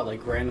talk about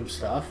like random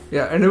stuff.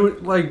 Yeah, and it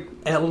was like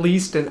at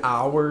least an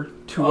hour,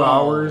 2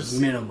 hours.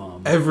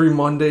 Minimum. Every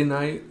Monday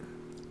night.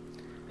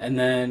 And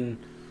then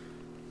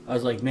I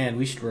was like, man,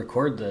 we should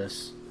record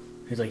this.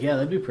 He's like, yeah,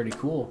 that'd be pretty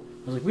cool.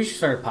 I was like, we should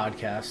start a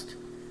podcast.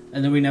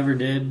 And then we never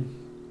did.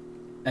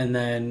 And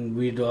then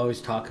we'd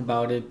always talk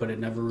about it, but it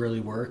never really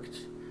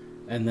worked.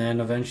 And then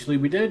eventually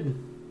we did.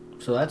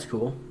 So that's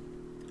cool.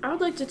 I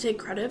would like to take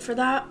credit for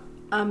that,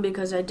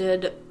 because I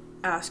did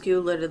ask you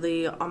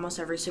literally almost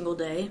every single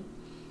day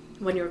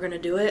when you were going to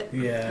do it.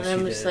 Yeah, and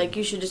I'm just like,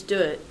 you should just do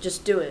it.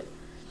 Just do it.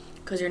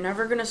 Because you're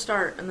never going to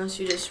start unless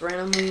you just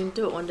randomly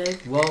do it one day.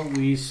 Well,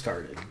 we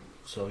started,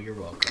 so you're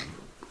welcome.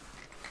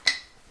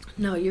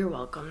 No, you're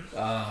welcome.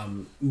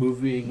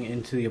 Moving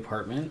into the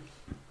apartment.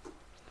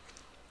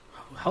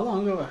 How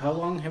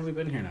long have we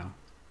been here now?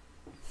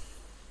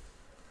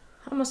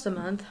 Almost a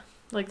month.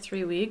 Like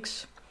 3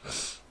 weeks.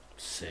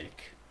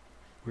 Sick.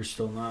 We're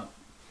still not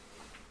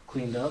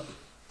cleaned up.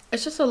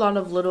 It's just a lot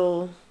of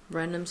little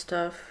random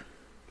stuff.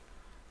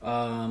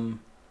 Danielle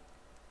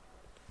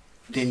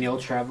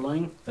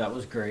traveling, that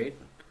was great.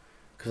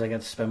 Because I got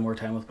to spend more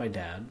time with my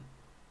dad.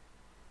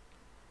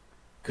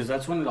 Because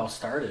that's when it all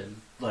started.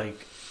 Like,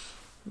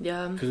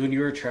 Yeah. because when you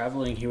were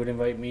traveling, he would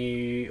invite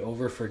me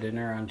over for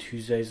dinner on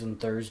Tuesdays and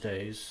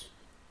Thursdays.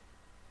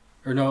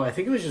 Or no, I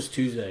think it was just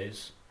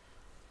Tuesdays.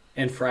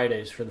 And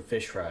Fridays for the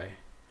fish fry.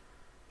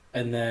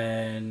 And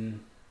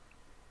then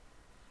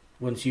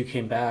once you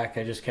came back,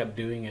 I just kept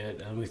doing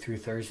it. And we threw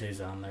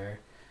Thursdays on there.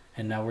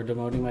 And now we're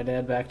demoting my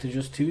dad back to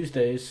just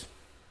Tuesdays.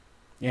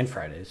 And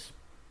Fridays.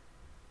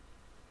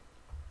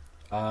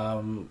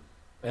 And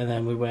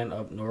then we went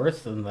up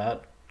north, and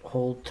that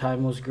whole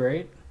time was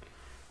great.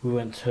 We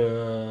went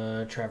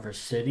to Traverse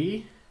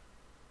City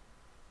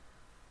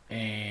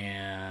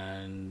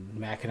and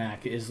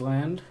Mackinac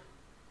Island.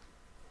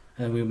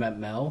 And then we met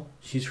Mel.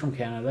 She's from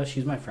Canada.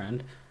 She's my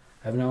friend.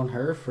 I've known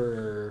her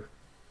for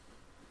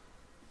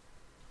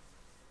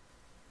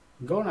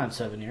going on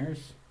 7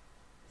 years.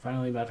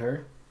 Finally met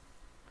her.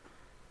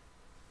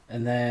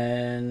 And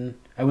then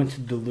I went to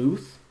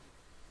Duluth.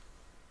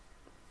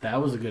 That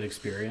was a good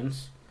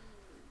experience.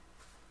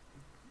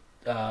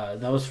 That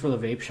was for the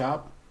vape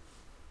shop.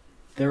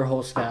 Their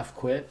whole staff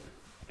quit.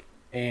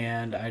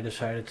 And I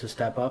decided to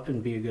step up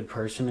and be a good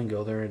person and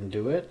go there and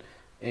do it.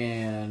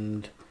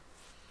 And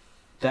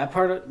that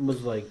part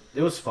was like,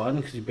 it was fun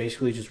because you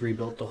basically just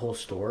rebuilt the whole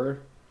store.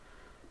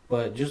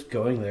 But just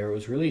going there, it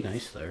was really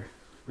nice there.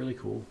 Really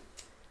cool.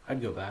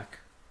 I'd go back.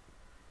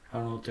 I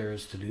don't know what there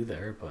is to do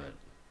there, but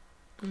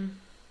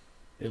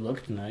it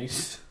looked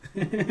nice.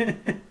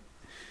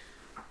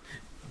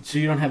 So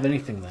you don't have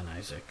anything then,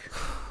 Isaac?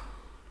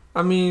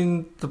 I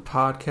mean, the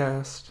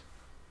podcast.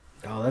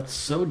 Oh, that's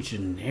so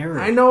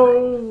generic. I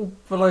know,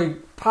 but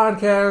like,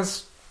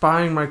 podcast,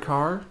 buying my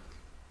car.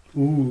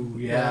 Ooh,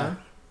 yeah.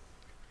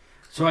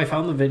 So I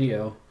found the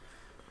video.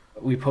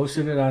 We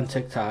posted it on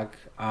TikTok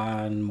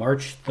on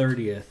March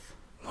 30th.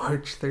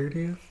 March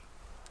 30th?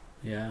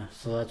 Yeah,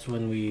 so that's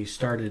when we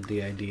started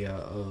the idea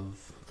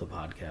of the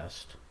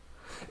podcast.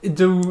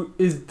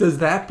 Does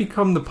that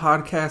become the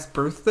podcast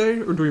birthday,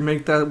 or do we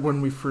make that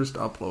when we first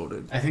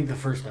uploaded? I think the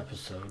first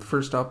episode.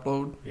 First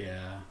upload?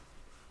 Yeah.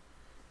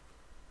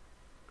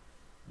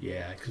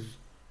 Yeah, because...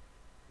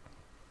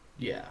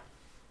 Yeah.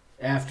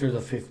 After the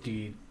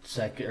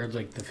 52nd, or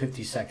like the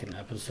 52nd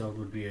episode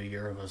would be a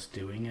year of us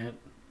doing it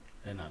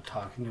and not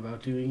talking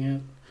about doing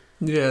it.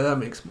 Yeah, that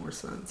makes more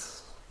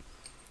sense.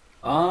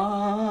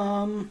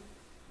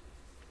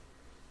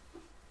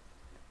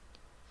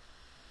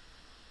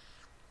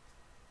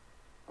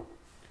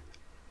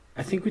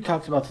 I think we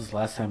talked about this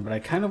last time, but I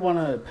kind of want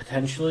to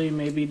potentially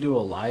maybe do a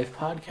live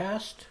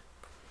podcast.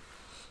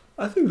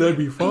 I think that'd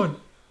be fun.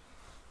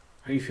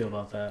 How do you feel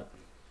about that?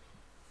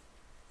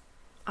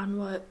 On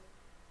what?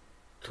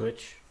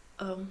 Twitch?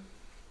 Oh.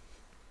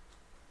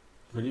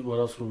 What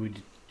else would we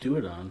do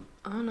it on?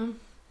 I don't know.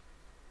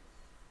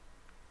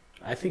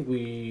 I think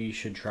we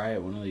should try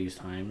it one of these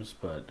times,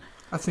 but...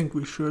 I think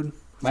we should.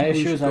 My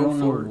issue is I don't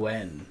know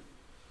when.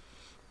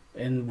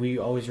 And we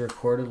always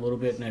record a little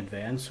bit in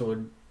advance, so it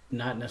would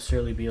not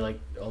necessarily be like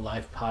a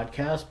live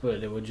podcast,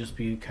 but it would just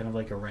be kind of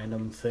like a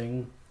random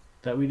thing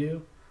that we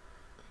do.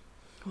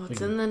 What's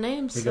like in the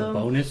name, like so... a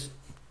bonus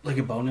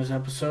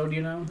episode,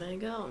 you know? There you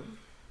go.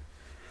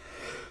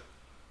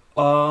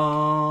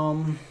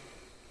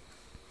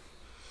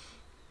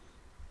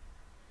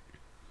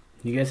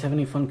 You guys have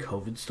any fun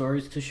COVID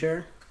stories to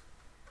share?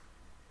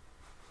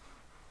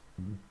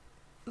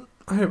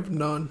 I have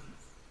none.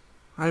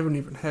 I haven't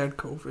even had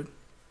COVID.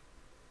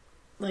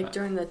 Like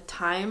during the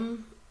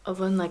time of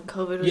when like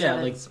COVID was Yeah,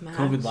 at like its max?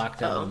 COVID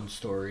lockdown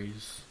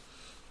stories.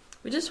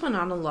 We just went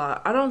on a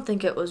lot. I don't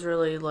think it was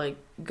really like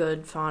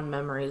good, fond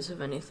memories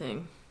of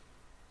anything.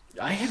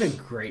 I had a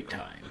great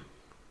time.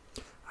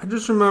 I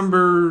just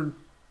remember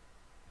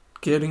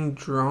getting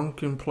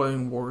drunk and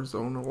playing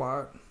Warzone a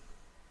lot.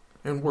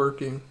 And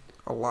working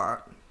a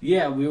lot.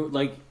 Yeah, we were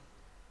like...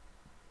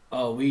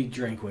 Oh, we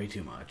drank way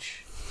too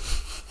much.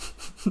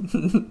 But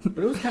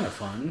it was kind of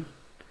fun.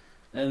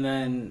 And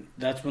then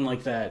that's when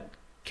like that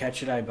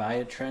catch it, I buy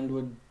it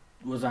trend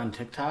was on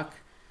TikTok.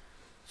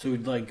 So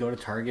we'd like go to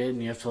Target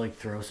and you have to like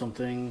throw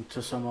something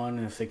to someone,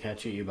 and if they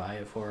catch it, you buy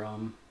it for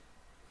them.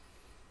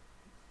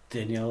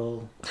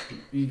 Danielle,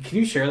 can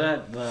you share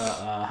that, the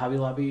Hobby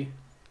Lobby?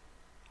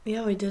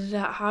 Yeah, we did it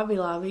at Hobby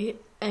Lobby,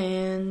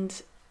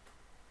 and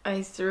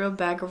I threw a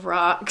bag of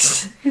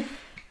rocks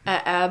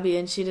at Abby,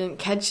 and she didn't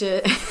catch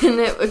it, and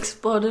it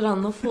exploded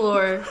on the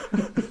floor.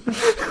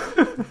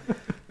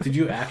 Did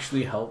you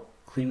actually help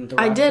clean the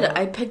rocks I did. up?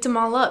 I picked them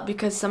all up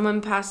because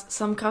some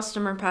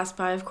customer passed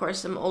by, of course,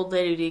 some old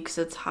lady, because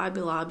it's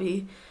Hobby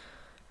Lobby,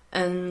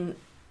 and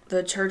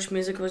the church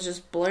music was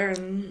just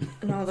blaring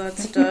and all that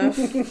stuff.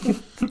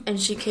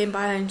 And she came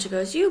by and she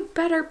goes, "You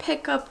better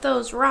pick up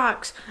those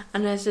rocks."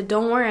 And I said,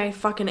 "Don't worry, I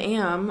fucking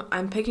am.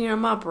 I'm picking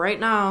them up right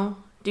now.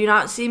 Do you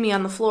not see me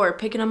on the floor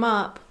picking them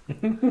up?"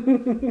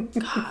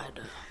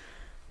 God.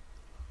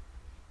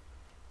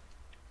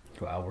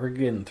 Wow, we're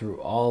getting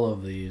through all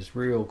of these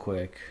real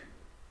quick.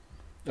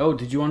 Oh,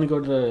 did you want to go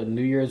to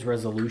New Year's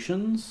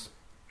resolutions?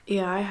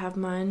 Yeah, I have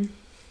mine.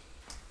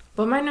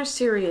 But mine are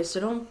serious, so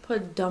don't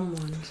put dumb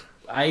ones.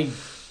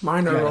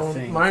 Mine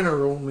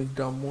are only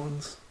dumb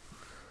ones.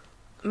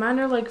 Mine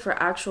are like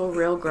for actual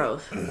real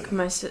growth.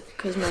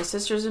 Because my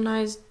sisters and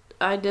I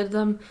did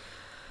them.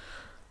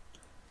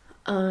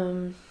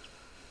 So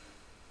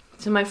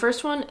my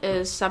first one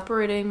is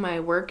separating my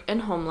work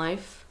and home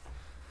life.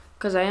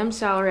 Because I am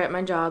salary at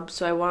my job,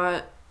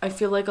 so I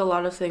feel like a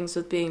lot of things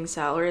with being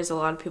salary is a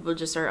lot of people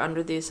just are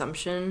under the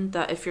assumption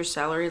that if you're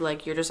salary,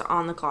 like, you're just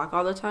on the clock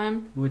all the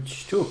time.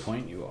 Which, to a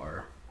point, you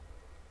are.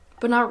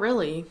 But not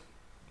really.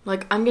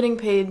 Like, I'm getting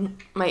paid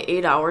my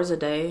 8 hours a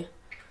day.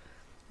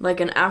 Like,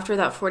 and after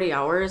that 40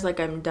 hours, like,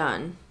 I'm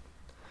done.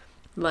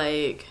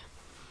 Like,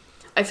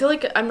 I feel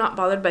like I'm not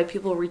bothered by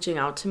people reaching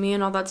out to me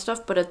and all that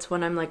stuff, but it's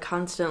when I'm, like,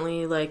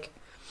 constantly, like,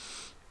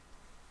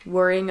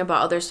 worrying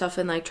about other stuff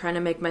and, like, trying to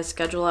make my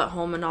schedule at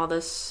home and all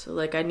this.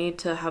 Like, I need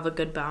to have a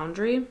good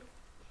boundary.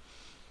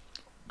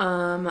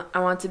 I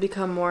want to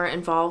become more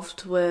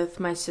involved with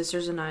my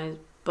sisters and I's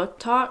book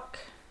talk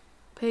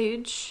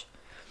page.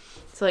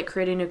 So, like,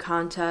 creating new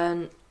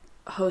content,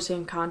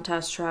 hosting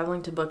contests,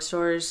 traveling to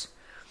bookstores,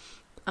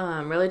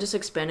 really just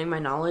expanding my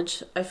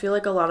knowledge. I feel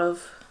like a lot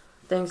of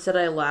things that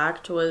I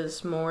lacked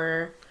was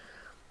more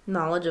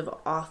knowledge of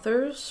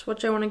authors,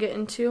 which I want to get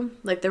into.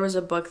 Like, there was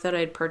a book that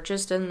I'd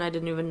purchased and I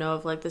didn't even know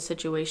of, like, the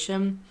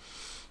situation.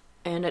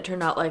 And it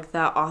turned out, like,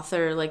 that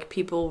author, like,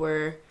 people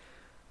were,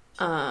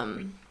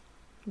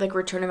 like,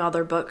 returning all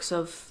their books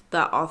of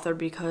that author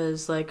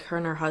because, like, her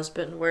and her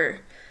husband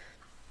were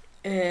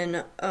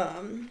in,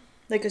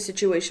 like, a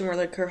situation where,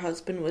 like, her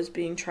husband was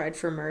being tried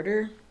for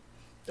murder.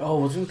 Oh,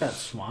 wasn't that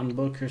Swan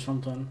book or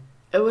something?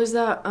 It was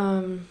that,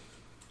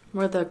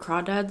 where the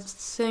crawdads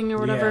sing or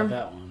whatever. Yeah,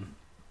 that one.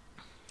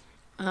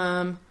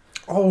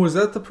 Oh, was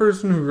that the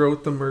person who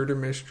wrote the murder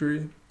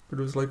mystery? But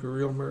it was like a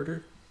real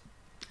murder?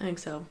 I think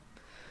so.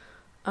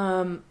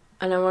 And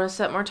I want to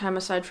set more time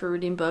aside for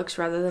reading books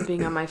rather than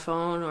being on my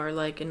phone or,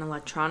 like, an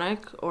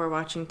electronic or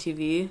watching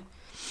TV.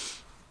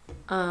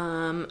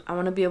 I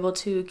want to be able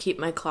to keep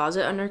my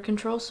closet under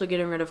control, so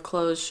getting rid of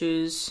clothes,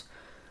 shoes,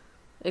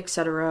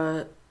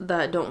 etc.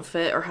 that don't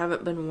fit or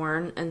haven't been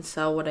worn, and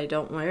sell what I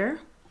don't wear.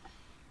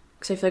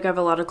 Because I feel like I have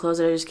a lot of clothes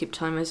that I just keep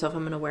telling myself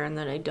I'm going to wear and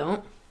then I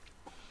don't.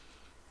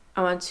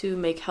 I want to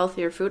make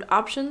healthier food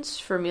options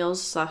for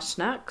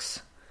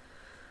meals/snacks.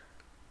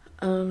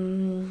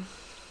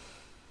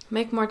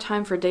 Make more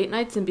time for date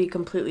nights and be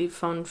completely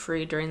phone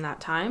free during that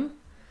time.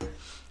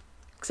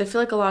 Because I feel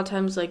like a lot of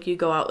times, like, you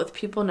go out with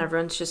people and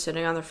everyone's just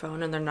sitting on their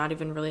phone and they're not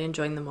even really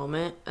enjoying the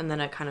moment. And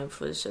then it kind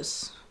of was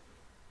just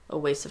a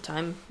waste of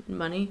time and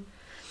money.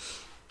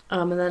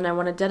 And then I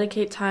want to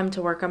dedicate time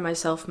to work on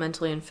myself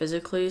mentally and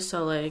physically.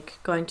 So, like,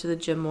 going to the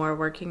gym more,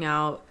 working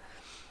out.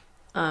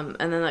 And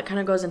then that kind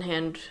of goes in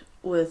hand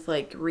with,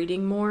 like,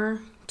 reading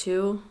more,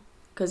 too.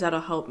 Because that'll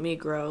help me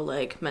grow,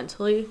 like,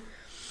 mentally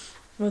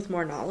with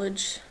more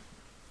knowledge.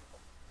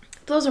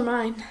 Those are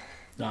mine.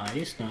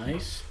 Nice,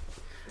 nice.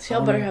 So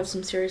y'all better have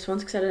some serious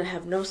ones because I didn't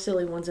have no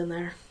silly ones in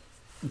there.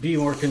 Be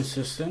more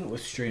consistent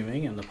with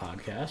streaming and the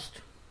podcast.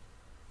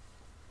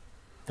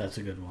 That's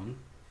a good one.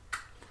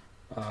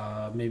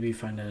 Maybe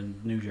find a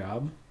new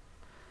job.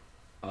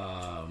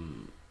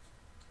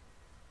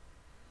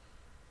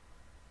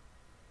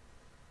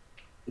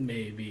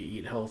 Maybe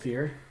eat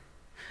healthier.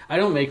 I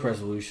don't make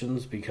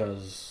resolutions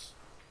because,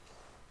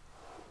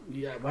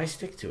 yeah, why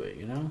stick to it,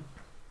 you know?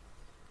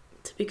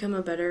 To become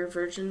a better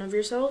version of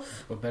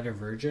yourself? A better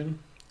version?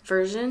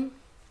 Version?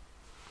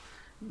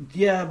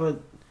 Yeah,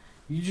 but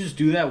you just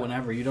do that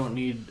whenever. You don't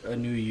need a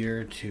new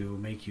year to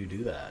make you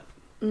do that.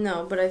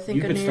 No, but I think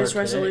You a could New Year's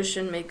start today.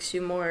 resolution makes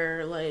you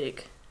more,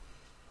 like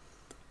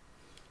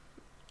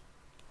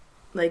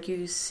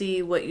you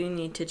see what you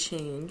need to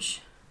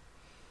change.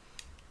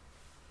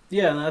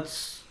 Yeah, and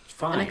that's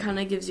fine. And it kind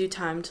of gives you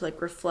time to,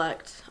 like,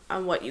 reflect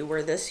on what you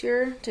were this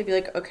year. To be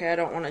like, okay, I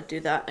don't want to do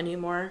that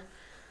anymore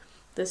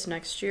this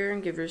next year,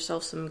 and give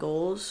yourself some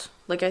goals.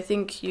 Like, I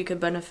think you could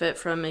benefit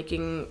from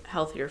making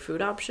healthier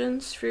food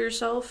options for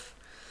yourself.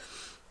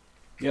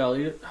 Yeah, I'll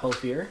eat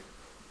healthier.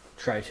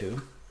 Try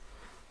to.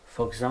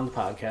 Focus on the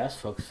podcast.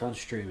 Focus on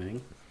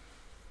streaming.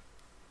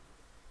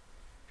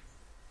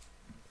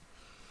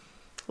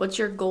 What's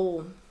your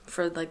goal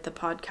for, like, the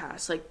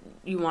podcast? Like,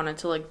 you want it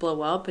to, like,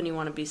 blow up and you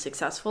want to be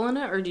successful in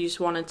it? Or do you just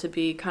want it to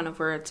be kind of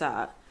where it's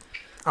at?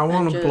 I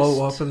want to just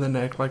blow up and then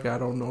act like I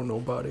don't know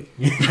nobody.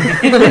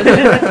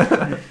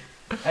 I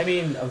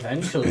mean,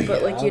 eventually.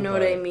 But, like, yeah, you know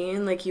what I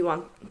mean? Like, you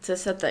want to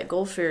set that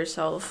goal for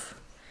yourself.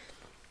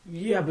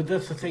 Yeah, but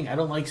that's the thing. I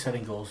don't like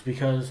setting goals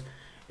because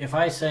if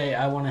I say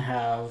I want to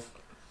have,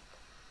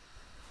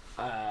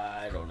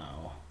 I don't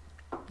know,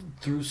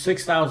 through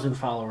 6,000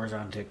 followers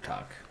on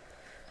TikTok.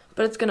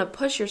 But it's gonna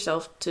push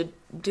yourself to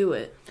do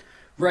it.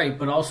 Right,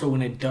 but also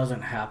when it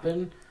doesn't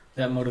happen,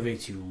 that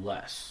motivates you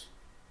less.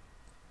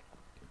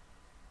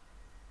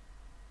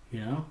 You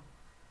know?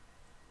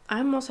 I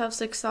almost have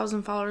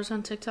 6,000 followers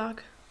on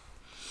TikTok.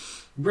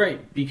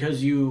 Right,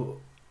 because you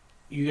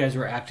guys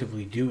were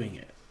actively doing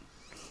it.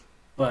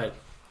 But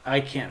I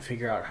can't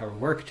figure out how to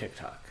work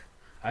TikTok.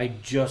 I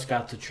just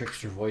got the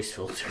Trickster voice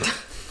filter.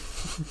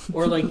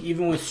 Or like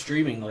even with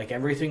streaming, like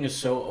everything is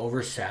so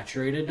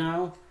oversaturated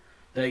now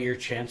that your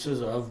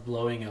chances of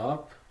blowing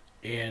up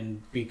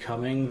and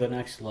becoming the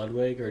next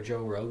Ludwig or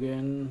Joe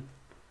Rogan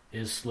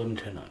is slim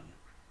to none.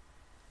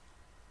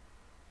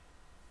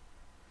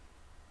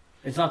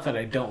 It's not that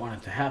I don't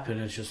want it to happen,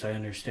 it's just I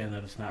understand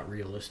that it's not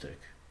realistic.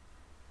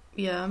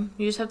 Yeah,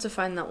 you just have to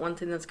find that one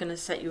thing that's gonna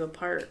set you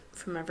apart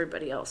from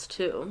everybody else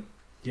too.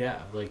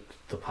 Yeah, like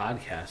the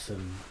podcast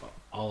and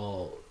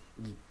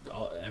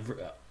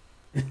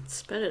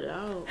Spit it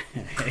out.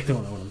 I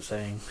don't know what I'm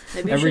saying.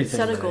 Maybe you Everything should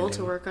set a that I goal do.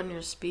 to work on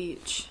your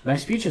speech. My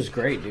speech is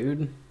great,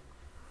 dude.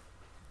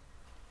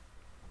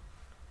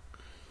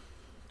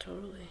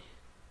 Totally.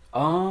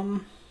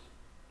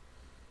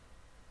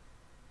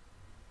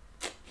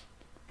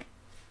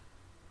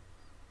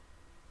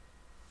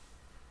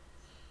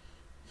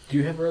 Do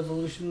you have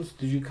resolutions?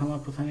 Did you come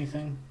up with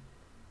anything?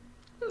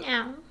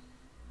 Yeah.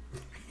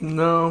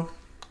 No.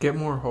 Get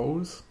more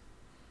hoes?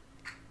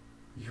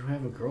 You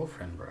have a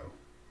girlfriend, bro.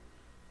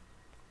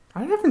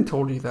 I haven't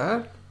told you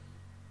that.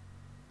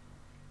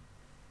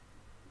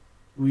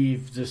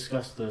 We've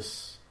discussed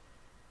this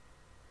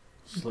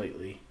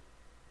slightly.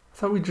 I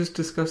thought we just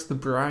discussed the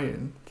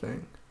Brian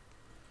thing.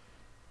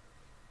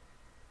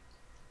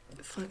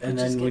 And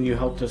then when you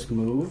helped us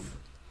move,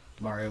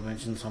 Mario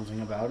mentioned something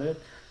about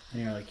it,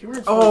 and you're like, you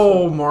weren't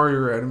Oh, supposed Mario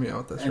ratted me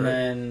out. That's to. And right.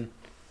 then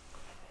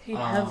He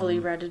heavily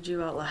ratted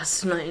you out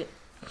last night.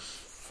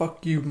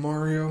 Fuck you,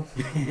 Mario.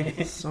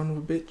 Son of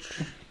a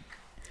bitch.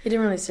 He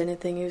didn't really say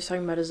anything. He was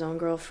talking about his own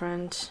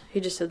girlfriend. He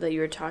just said that you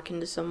were talking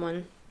to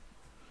someone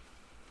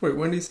Wait,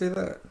 when did he say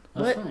that?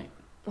 last What? night.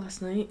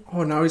 last night.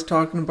 Oh, now he's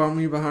talking about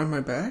me behind my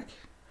back?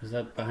 Is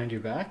that behind your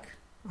back?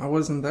 I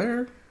wasn't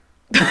there.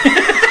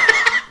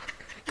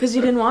 Because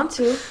you didn't want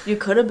to. You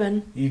could have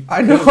been. You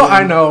I know, could've been-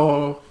 I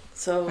know.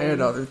 So I had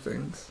other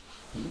things.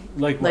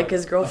 Like Like what?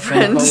 his A phone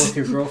girlfriend. call with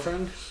your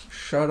girlfriend?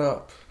 Shut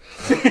up.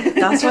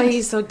 That's why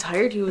he's so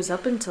tired. He was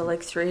up until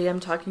like 3 a.m.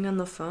 talking on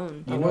the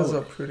phone. I You was know,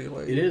 up pretty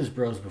late. It is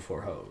bros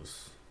before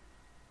hoes.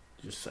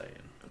 Just saying.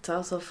 It's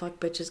also fuck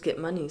bitches get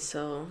money,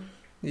 so.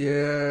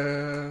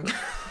 Yeah.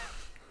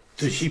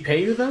 Does she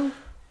pay you though?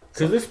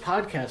 Because this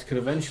podcast could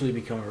eventually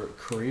become a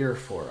career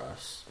for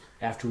us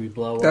after we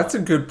blow up. That's a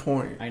good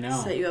point. I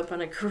know. Set you up on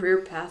a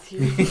career path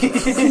here.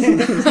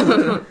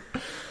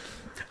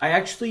 I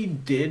actually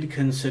did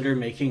consider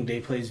making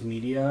Day Plays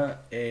Media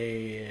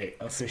a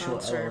official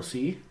Sponsor.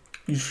 LLC.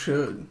 You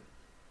should.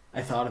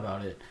 I thought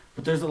about it,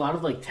 but there's a lot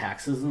of like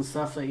taxes and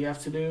stuff that you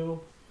have to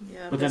do.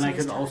 Yeah, But then I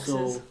business could also,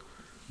 taxes.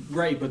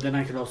 right? But then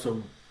I could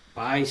also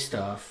buy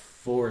stuff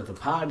for the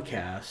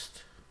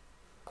podcast,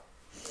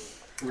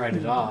 write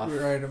it off.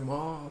 Write him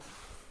off.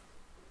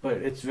 But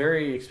it's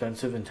very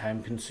expensive and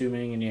time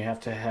consuming, and you have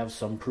to have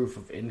some proof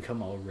of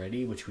income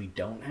already, which we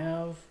don't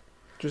have.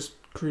 Just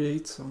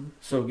create some.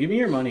 So give me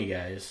your money,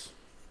 guys.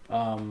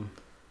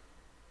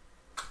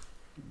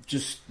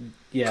 Just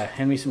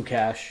hand me some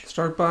cash.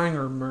 Start buying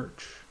our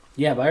merch.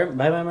 Yeah, buy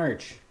my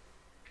merch.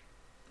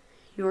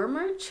 Your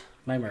merch?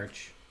 My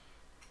merch.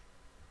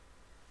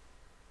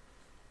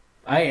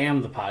 I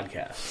am the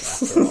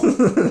podcast,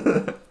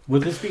 after all.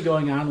 Would this be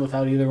going on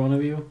without either one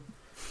of you?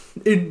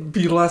 It'd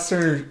be less It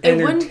wouldn't be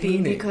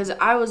entertaining. because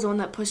I was the one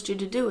that pushed you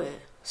to do it.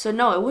 So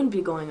no, it wouldn't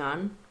be going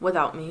on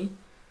without me.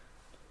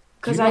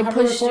 Because Do you know I how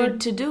to pushed you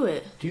record? to do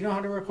it. Do you know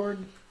how to record?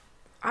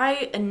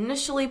 I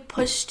initially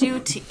pushed you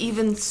to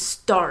even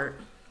start.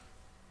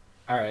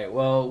 Alright,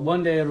 well,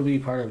 one day it'll be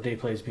part of Day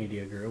Plays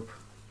Media Group.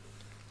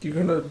 You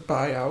gonna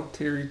buy out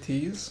Terry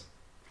T's?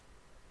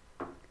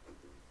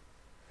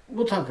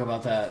 We'll talk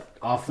about that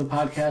off the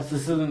podcast.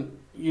 This isn't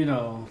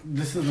a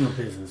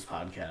business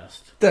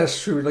podcast.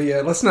 That's true.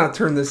 Yeah, let's not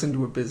turn this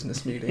into a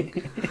business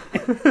meeting.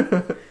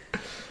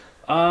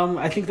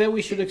 I think that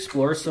we should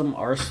explore some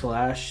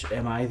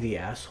r/am I the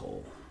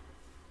asshole.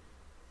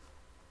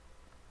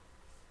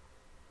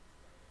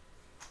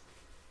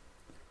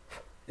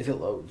 If it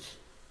loads.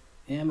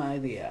 Am I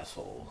the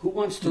asshole? Who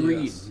wants to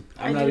read? Yes.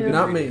 I'm I not a do. good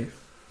Not reader. me.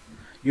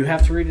 You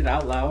have to read it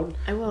out loud.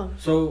 I will.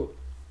 So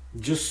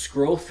just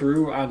scroll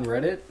through on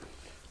Reddit,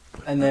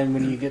 and then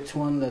when you get to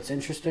one that's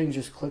interesting,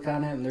 just click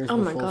on it, and there's Oh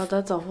the my full god,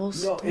 that's a whole No,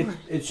 story.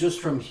 it's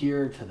just from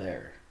here to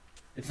there.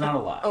 It's not a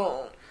lot.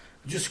 Oh.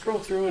 Just scroll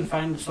through and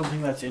find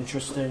something that's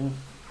interesting,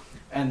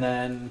 and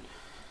then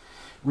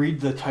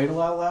read the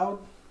title out loud,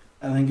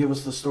 and then give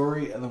us the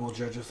story, and then we'll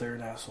judge if they're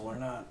an asshole or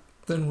not.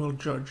 Then we'll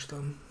judge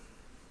them.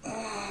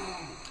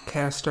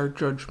 Cast our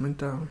judgment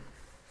down.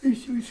 I'm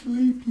so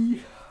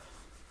sleepy.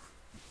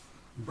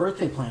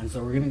 birthday plans,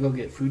 though. We're going to go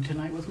get food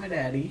tonight with my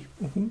daddy.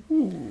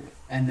 Ooh.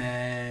 And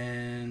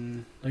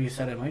then, like I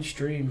said, I might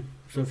stream.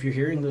 So if you're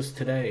hearing this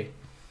today,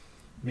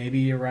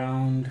 maybe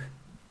around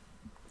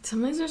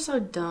Some of these are so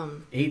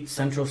dumb. 8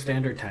 Central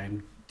Standard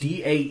Time,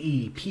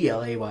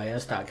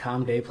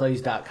 DAEPLAYS.com,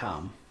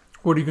 dayplays.com.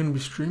 What are you going to be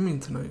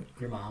streaming tonight?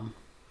 Your mom.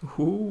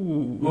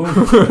 Ooh.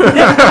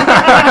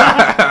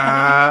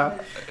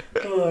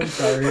 Oh, I'm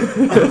sorry.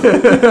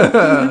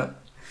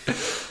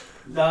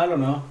 No, I don't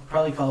know.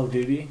 Probably Call of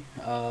Duty.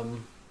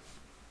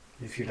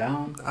 If you're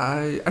down.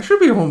 I should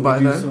be home by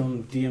do then.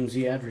 some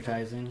DMZ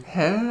advertising.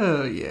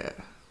 Hell yeah.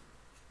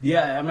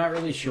 Yeah, I'm not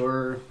really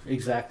sure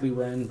exactly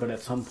when, but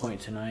at some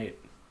point tonight.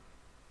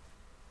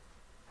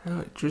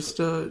 Just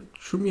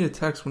shoot me a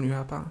text when you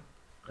hop on.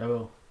 I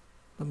will.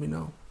 Let me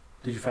know.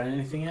 Did you find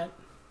anything yet?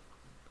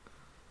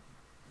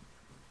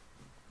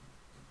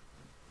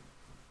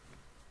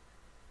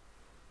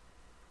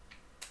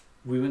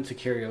 We went to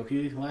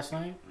karaoke last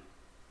night.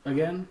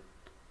 Again.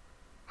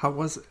 How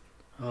was it?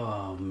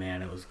 Oh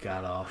man, it was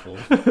god awful.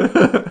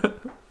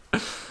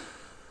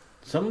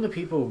 Some of the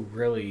people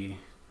really,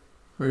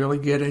 Really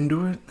get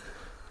into it?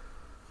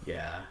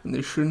 yeah, And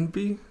they shouldn't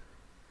be?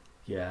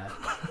 yeah.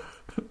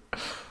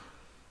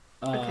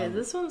 Okay,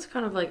 this one's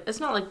kind of like, it's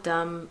not like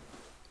dumb,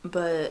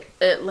 but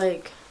it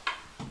like,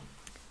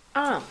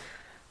 I don't know.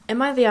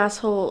 Am I the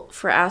asshole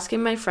for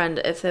asking my friend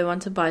if they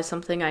want to buy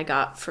something I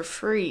got for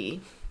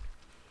free?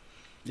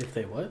 If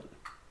they what?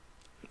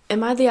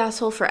 Am I the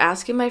asshole for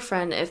asking my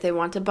friend if they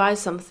want to buy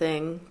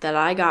something that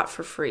I got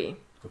for free?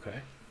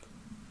 Okay.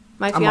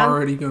 My I'm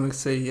already going to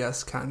say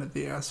yes, kind of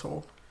the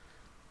asshole.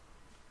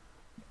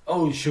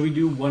 Oh, should we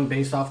do one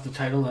based off the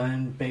title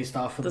and based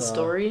off of The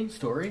story?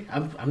 Story?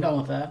 I'm down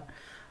with that.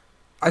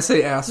 I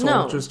say asshole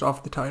No. just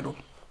off the title.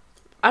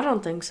 I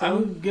don't think so.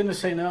 I'm gonna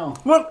say no.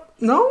 What?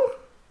 No?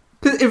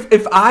 'Cause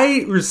if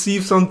I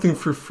receive something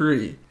for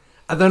free,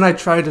 and then I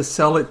try to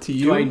sell it to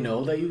you... Do I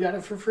know that you got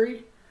it for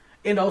free?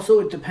 And also,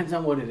 it depends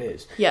on what it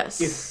is.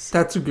 Yes.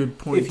 That's a good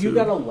point, If you too.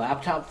 got a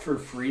laptop for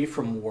free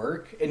from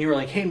work and you were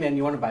like, hey man,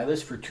 you want to buy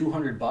this for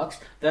 $200?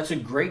 That's a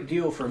great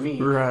deal for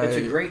me. Right. It's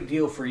a great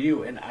deal for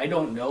you. And I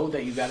don't know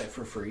that you got it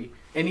for free.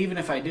 And even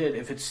if I did,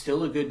 if it's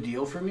still a good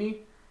deal for me,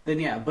 then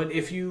yeah. But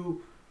if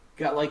you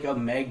got like a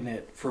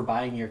magnet for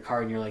buying your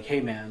car and you're like, hey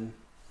man,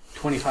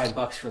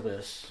 $25 for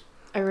this.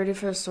 Are you ready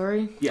for a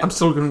story? Yeah. I'm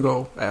still going to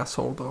go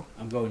asshole, though.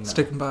 I'm going no.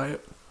 Sticking by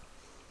it.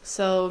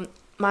 So,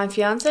 my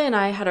fiance and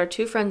I had our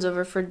 2 friends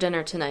over for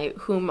dinner tonight,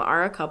 whom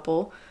are a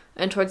couple,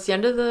 and towards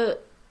the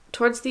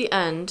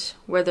end,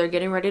 where they're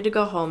getting ready to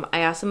go home, I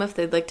asked them if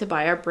they'd like to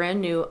buy our brand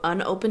new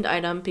unopened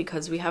item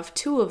because we have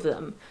 2 of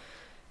them.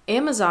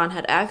 Amazon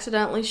had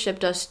accidentally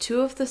shipped us 2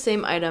 of the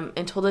same item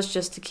and told us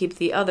just to keep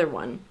the other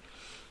one.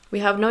 We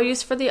have no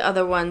use for the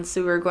other one,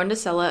 so we were going to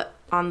sell it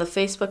on the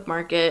Facebook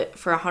market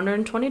for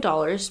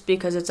 $120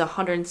 because it's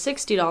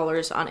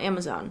 $160 on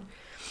Amazon.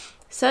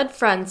 Said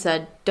friend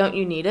said, "Don't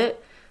you need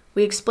it?"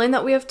 We explained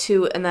that we have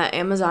 2 and that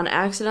Amazon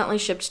accidentally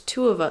shipped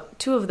 2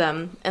 of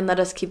them and let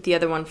us keep the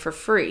other one for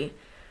free.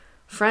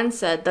 Friend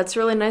said, "That's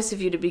really nice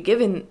of you to be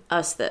giving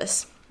us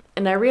this."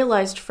 And I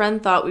realized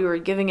friend thought we were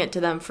giving it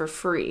to them for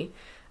free.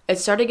 It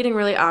started getting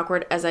really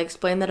awkward as I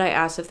explained that I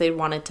asked if they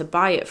wanted to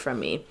buy it from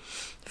me.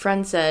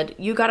 Friend said,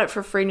 "You got it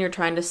for free and you're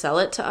trying to sell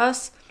it to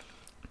us?"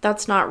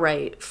 That's not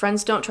right.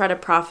 Friends don't try to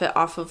profit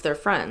off of their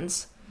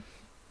friends.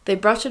 They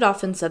brushed it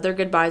off and said their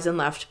goodbyes and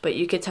left, but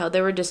you could tell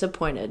they were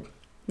disappointed.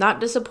 Not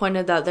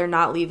disappointed that they're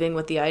not leaving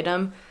with the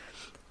item,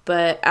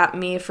 but at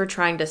me for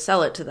trying to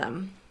sell it to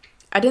them.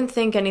 I didn't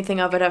think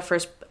anything of it at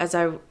first as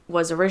I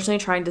was originally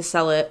trying to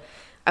sell it.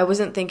 I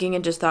wasn't thinking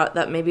and just thought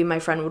that maybe my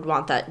friend would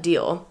want that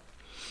deal.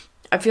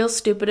 I feel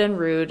stupid and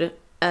rude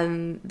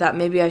and that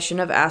maybe I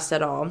shouldn't have asked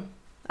at all.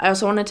 I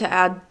also wanted to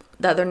add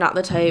that they're not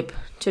the type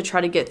to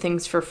try to get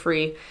things for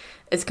free.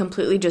 It's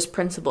completely just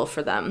principle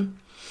for them.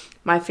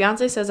 My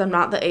fiance says I'm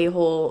not the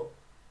a-hole,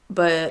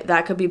 but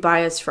that could be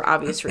biased for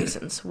obvious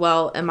reasons.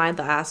 Well, am I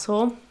the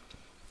asshole?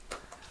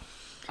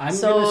 I'm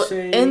So gonna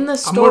say in the I'm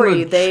story,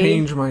 going to they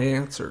change my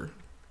answer.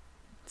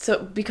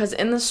 because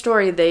in the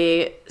story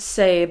they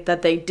say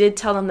that they did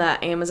tell them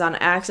that Amazon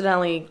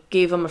accidentally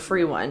gave them a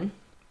free one.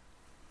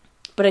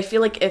 But I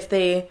feel like if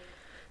they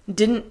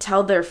didn't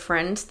tell their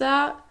friends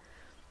that,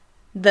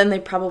 then they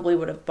probably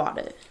would have bought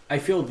it. I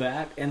feel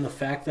that, and the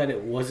fact that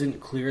it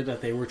wasn't clear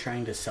that they were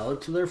trying to sell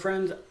it to their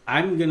friends,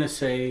 I'm going to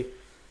say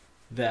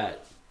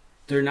that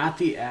they're not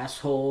the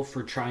asshole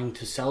for trying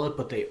to sell it,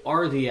 but they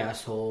are the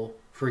asshole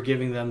for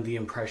giving them the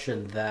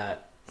impression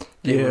that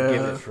they would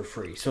give it for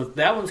free. So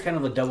that one's kind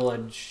of a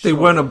double-edged They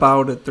sword. went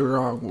about it the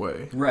wrong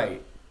way.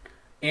 Right.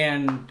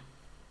 And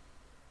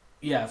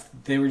yeah,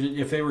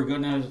 if they were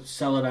going to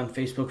sell it on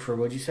Facebook for,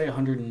 what'd you say,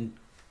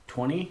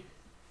 120?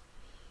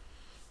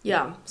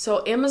 Yeah,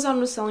 so Amazon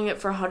was selling it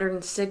for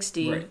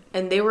 160, Right.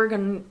 and they were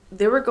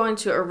going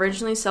to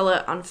originally sell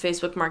it on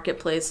Facebook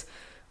Marketplace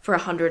for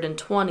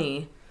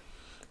 120,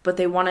 but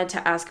they wanted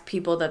to ask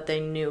people that they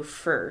knew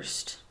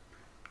first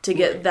to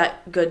get Right.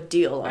 that good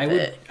deal of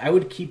it. I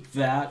would keep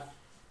that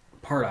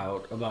part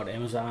out about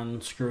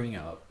Amazon screwing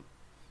up.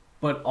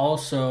 But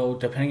also,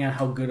 depending on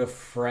how good of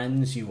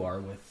friends you are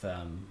with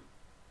them,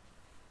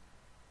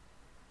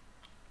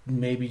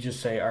 maybe just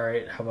say, all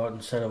right, how about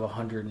instead of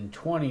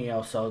 120,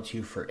 I'll sell it to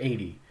you for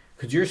 80.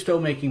 Because you're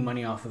still making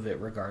money off of it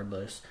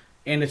regardless.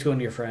 And it's going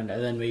to your friend.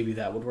 And then maybe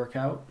that would work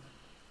out.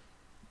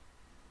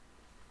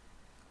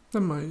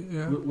 That might,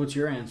 yeah. What's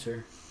your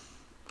answer?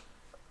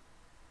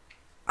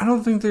 I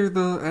don't think they're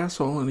the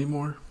asshole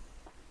anymore.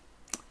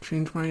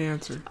 Change my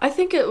answer. I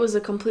think it was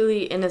a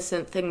completely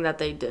innocent thing that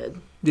they did.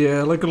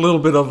 Yeah, like a little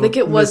bit of like a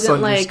it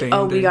wasn't like,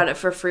 oh, we misunderstanding. got it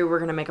for free, we're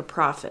gonna make a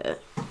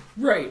profit.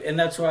 Right. And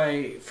that's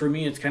why, for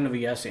me, it's kind of a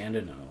yes and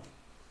a no.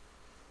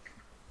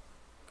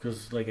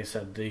 Because, like I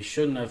said, they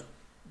shouldn't have...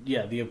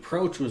 Yeah, the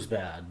approach was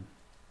bad.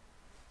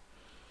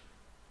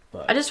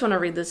 But I just want to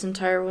read this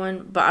entire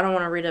one, but I don't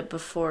want to read it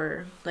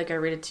before like I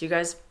read it to you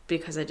guys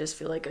because I just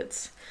feel like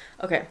it's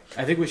okay.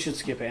 I think we should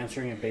skip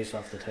answering it based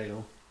off the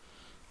title.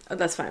 Oh,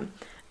 that's fine.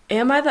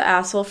 Am I the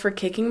asshole for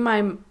kicking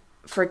my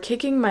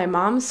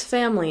mom's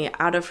family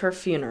out of her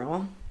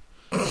funeral?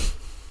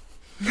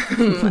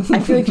 I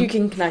feel like you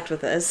can connect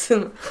with this.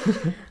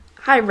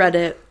 Hi,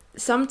 Reddit.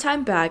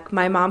 Sometime back,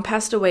 my mom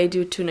passed away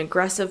due to an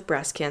aggressive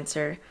breast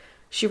cancer.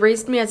 She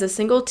raised me as a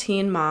single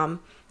teen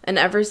mom, and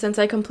ever since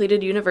I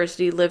completed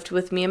university, lived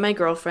with me and my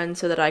girlfriend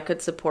so that I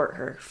could support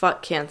her.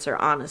 Fuck cancer,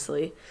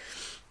 honestly.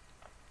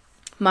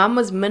 Mom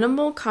was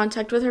minimal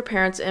contact with her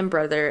parents and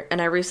brother,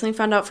 and I recently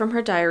found out from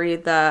her diary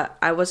that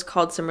I was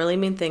called some really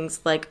mean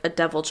things like a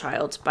devil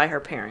child by her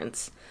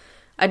parents.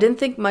 I didn't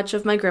think much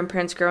of my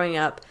grandparents growing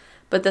up,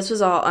 but this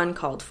was all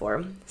uncalled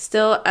for.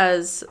 Still,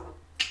 as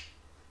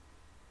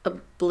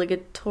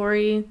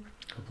obligatory,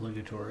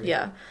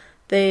 yeah,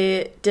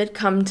 they did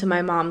come to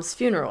my mom's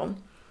funeral.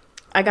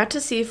 I got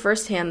to see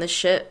firsthand the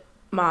shit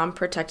Mom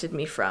protected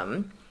me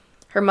from.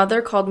 Her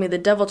mother called me the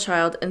devil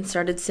child and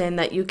started saying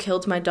that you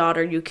killed my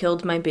daughter, you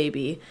killed my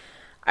baby.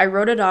 I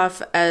wrote it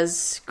off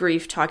as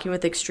grief, talking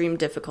with extreme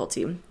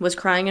difficulty. Was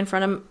crying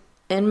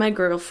in my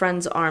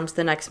girlfriend's arms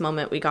the next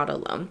moment we got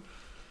alone.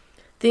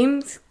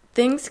 Things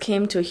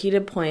came to a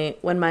heated point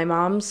when my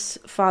mom's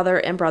father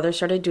and brother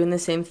started doing the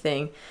same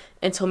thing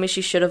and told me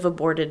she should have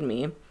aborted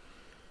me.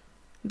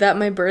 That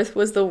my birth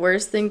was the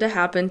worst thing to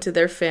happen to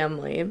their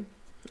family.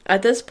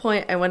 At this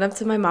point, I went up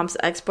to my mom's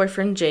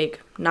ex-boyfriend,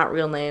 Jake, not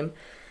real name,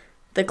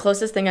 the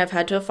closest thing I've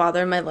had to a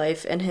father in my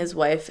life, and his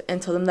wife,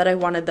 and told them that I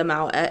wanted them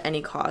out at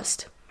any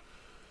cost.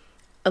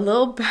 A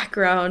little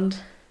background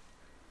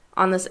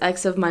on this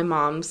ex of my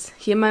mom's.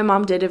 He and my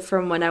mom dated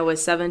from when I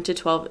was 7 to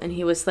 12, and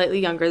he was slightly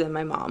younger than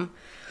my mom.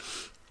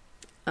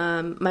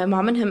 My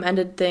mom and him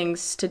ended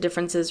things to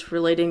differences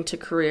relating to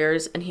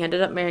careers, and he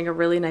ended up marrying a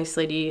really nice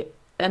lady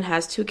and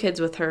has 2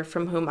 kids with her,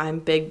 from whom I'm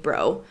big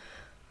bro.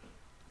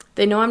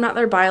 They know I'm not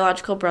their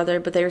biological brother,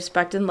 but they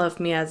respect and love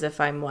me as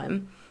if I'm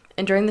one.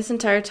 And during this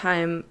entire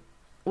time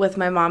with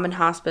my mom in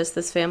hospice,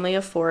 this family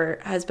of 4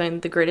 has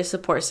been the greatest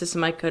support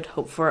system I could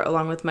hope for,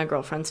 along with my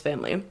girlfriend's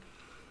family.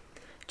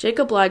 Jake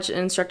obliged and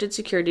instructed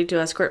security to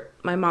escort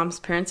my mom's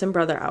parents and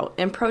brother out.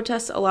 In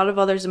protest, a lot of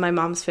others in my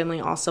mom's family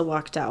also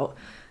walked out,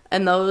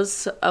 and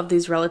those of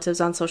these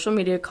relatives on social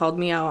media called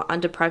me out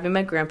on depriving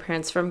my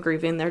grandparents from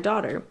grieving their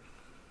daughter.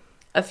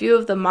 A few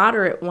of the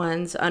moderate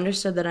ones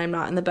understood that I'm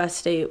not in the best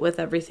state with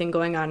everything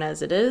going on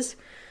as it is,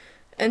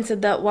 and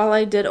said that while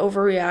I did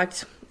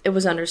overreact, it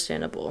was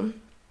understandable.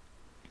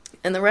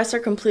 And the rest are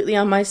completely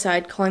on my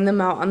side, calling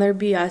them out on their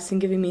BS and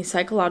giving me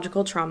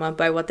psychological trauma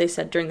by what they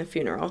said during the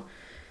funeral.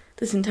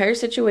 This entire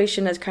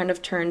situation has kind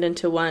of turned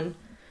into one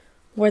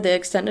where the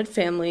extended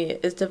family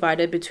is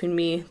divided between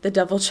me, the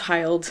devil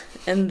child,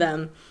 and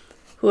them,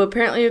 who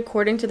apparently,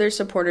 according to their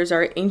supporters,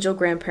 are angel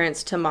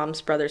grandparents to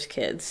mom's brother's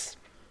kids.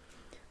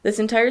 This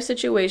entire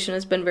situation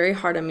has been very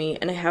hard on me,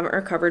 and I haven't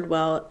recovered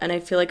well, and I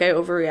feel like I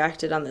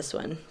overreacted on this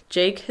one.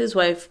 Jake, his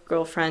wife,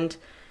 girlfriend,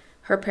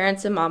 her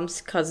parents, and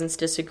mom's cousins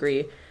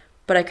disagree,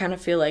 but I kind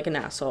of feel like an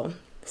asshole.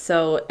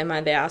 So, am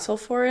I the asshole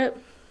for it?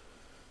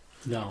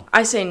 No.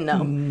 I say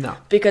no. No.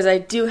 Because I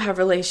do have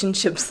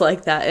relationships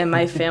like that in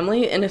my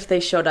family, and if they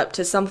showed up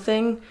to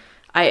something,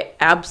 I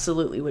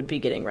absolutely would be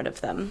getting rid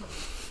of them.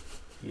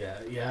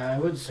 Yeah, I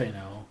would say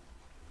no.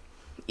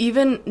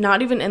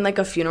 Not even in like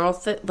a funeral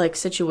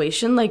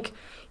situation, like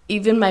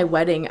even my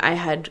wedding, I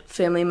had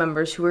family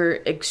members who were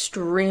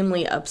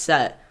extremely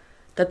upset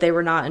that they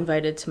were not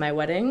invited to my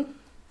wedding,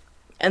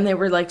 and they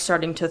were like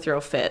starting to throw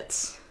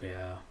fits.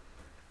 Yeah,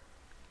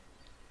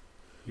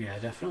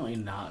 definitely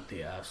not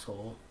the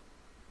asshole.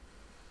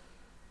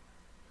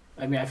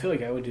 I mean, I feel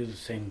like I would do the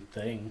same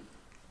thing.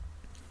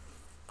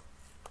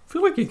 I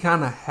feel like you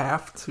kind of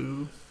have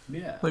to.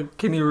 Yeah. Like,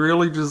 can you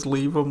really just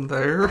leave them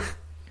there?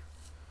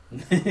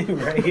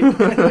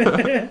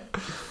 Right.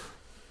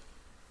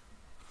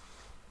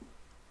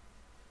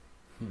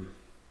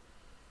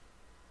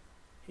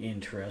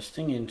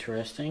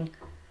 Interesting.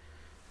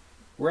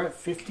 We're at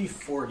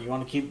 54. Do you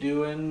want to keep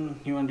doing...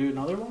 You want to do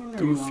another one?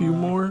 Do a few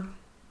more?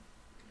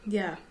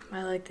 Yeah,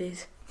 I like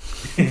these.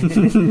 We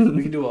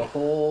can do a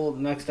whole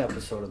next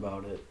episode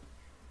about it.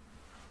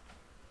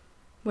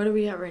 What are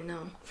we at right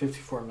now?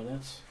 54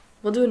 minutes.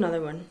 We'll do another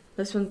one.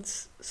 This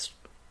one's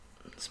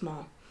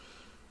Small.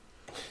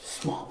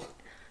 Small.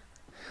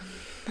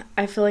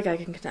 I feel like I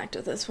can connect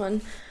with this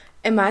one.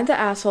 Am I the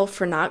asshole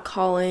for not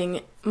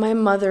calling my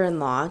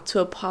mother-in-law to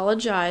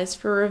apologize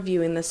for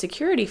reviewing the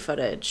security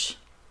footage?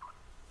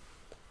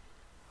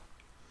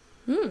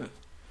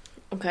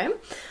 Okay.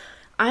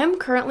 I am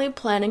currently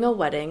planning a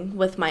wedding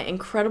with my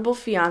incredible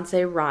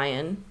fiance,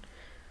 Ryan.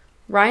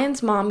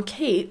 Ryan's mom,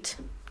 Kate,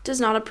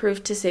 does not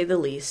approve, to say the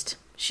least.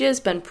 She has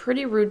been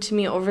pretty rude to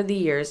me over the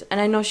years,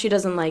 and I know she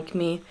doesn't like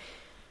me.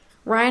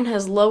 Ryan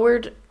has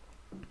lowered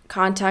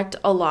contact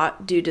a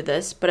lot due to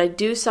this, but I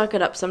do suck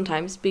it up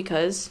sometimes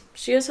because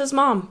she is his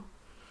mom.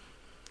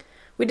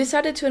 We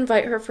decided to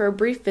invite her for a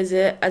brief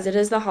visit as it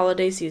is the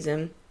holiday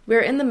season. We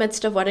are in the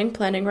midst of wedding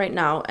planning right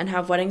now and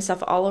have wedding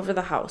stuff all over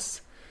the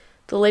house.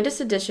 The latest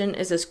addition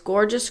is this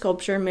gorgeous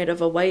sculpture made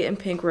of a white and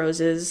pink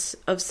roses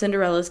of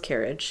Cinderella's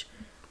carriage.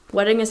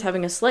 Wedding is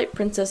having a slight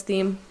princess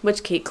theme,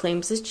 which Kate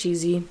claims is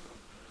cheesy.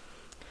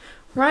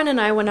 Ryan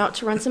and I went out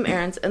to run some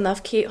errands and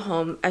left Kate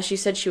home as she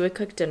said she would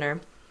cook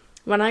dinner.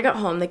 When I got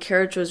home, the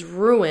carriage was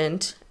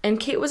ruined, and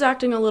Kate was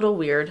acting a little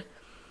weird.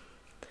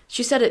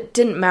 She said it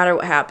didn't matter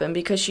what happened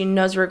because she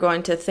knows we're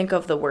going to think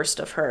of the worst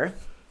of her,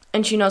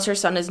 and she knows her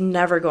son is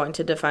never going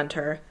to defend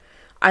her.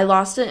 I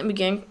lost it and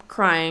began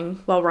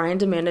crying while Ryan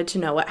demanded to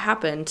know what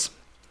happened.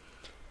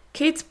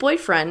 Kate's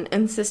boyfriend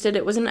insisted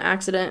it was an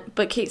accident,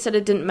 but Kate said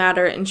it didn't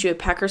matter and she would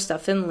pack her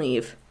stuff and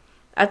leave.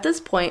 At this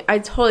point, I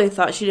totally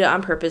thought she did it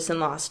on purpose and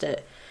lost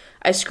it.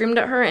 I screamed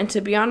at her and,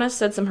 to be honest,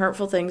 said some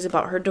hurtful things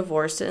about her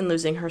divorce and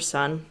losing her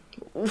son.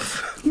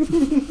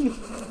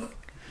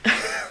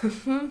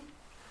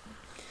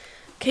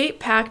 Kate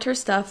packed her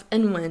stuff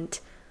and went.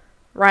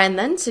 Ryan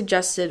then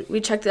suggested we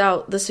checked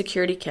out the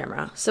security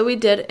camera. So we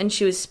did, and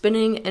she was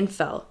spinning and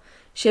fell.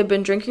 She had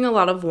been drinking a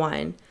lot of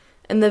wine.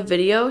 In the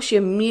video, she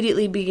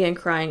immediately began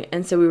crying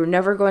and said we were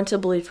never going to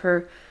believe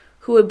her.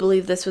 Who would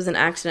believe this was an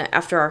accident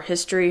after our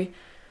history,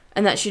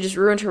 and that she just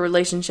ruined her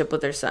relationship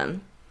with her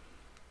son?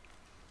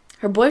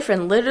 Her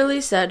boyfriend literally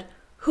said,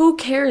 "Who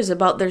cares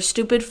about their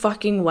stupid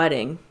fucking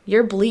wedding?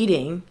 You're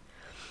bleeding."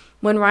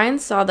 When Ryan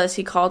saw this,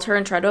 he called her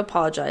and tried to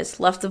apologize,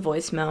 left a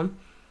voicemail.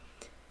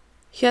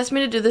 He asked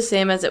me to do the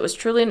same as it was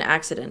truly an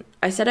accident.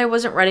 I said I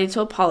wasn't ready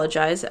to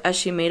apologize as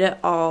she made it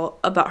all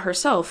about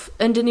herself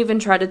and didn't even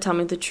try to tell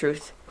me the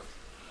truth.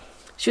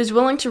 She was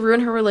willing to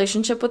ruin her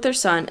relationship with her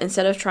son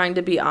instead of trying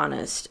to be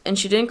honest, and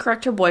she didn't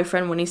correct her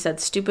boyfriend when he said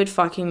stupid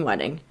fucking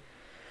wedding.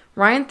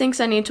 Ryan thinks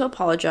I need to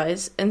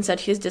apologize and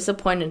said he is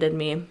disappointed in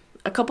me.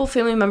 A couple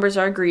family members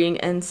are agreeing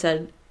and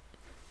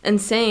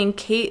saying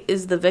Kate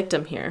is the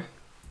victim here.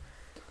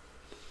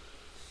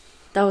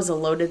 That was a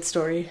loaded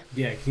story.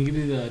 Yeah, can you give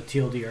me the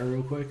TLDR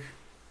real quick?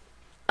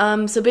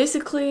 So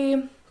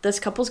basically, this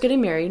couple's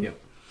getting married. Yep.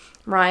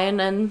 Ryan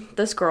and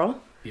this girl.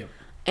 Yep.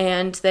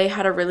 And they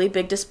had a really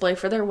big display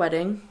for their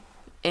wedding.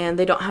 And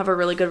they don't have a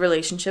really good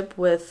relationship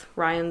with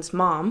Ryan's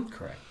mom.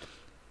 Correct.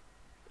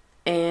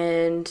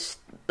 And,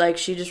 like,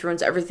 she just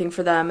ruins everything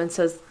for them and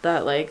says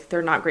that, like,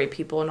 they're not great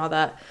people and all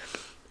that.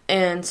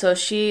 And so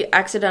she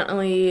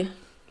accidentally,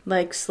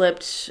 like,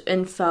 slipped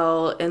and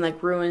fell and,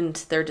 like,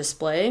 ruined their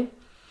display.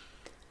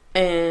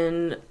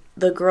 And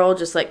the girl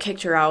just, like,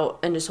 kicked her out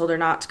and just told her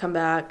not to come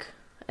back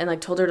and, like,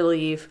 told her to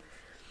leave.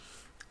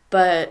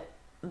 But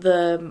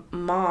the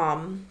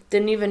mom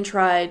didn't even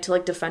try to,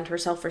 like, defend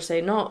herself or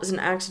say, no, it was an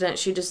accident.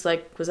 She just,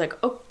 like, was like,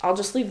 oh, I'll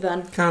just leave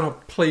then. Kind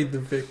of played the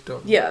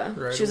victim. Yeah.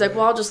 Right She was away. like,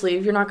 well, I'll just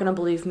leave. You're not going to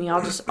believe me.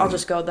 I'll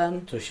just go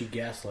then. So she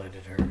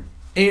gaslighted her.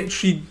 And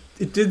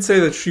it did say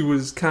that she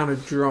was kind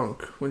of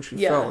drunk when she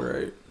fell,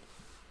 right?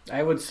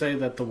 I would say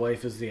that the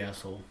wife is the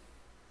asshole.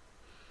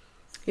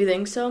 You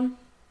think so?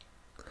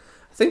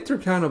 I think they're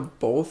kind of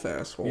both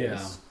assholes.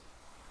 Yeah.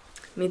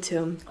 Me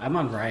too. I'm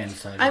on Ryan's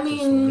side. I with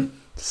this mean,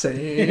 one.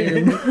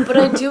 Same. but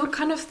I do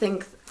kind of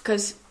think,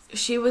 because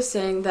she was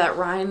saying that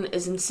Ryan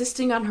is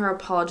insisting on her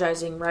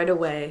apologizing right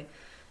away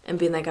and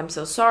being like, I'm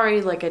so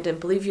sorry, like, I didn't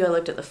believe you, I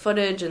looked at the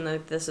footage and,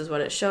 like, this is what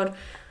it showed.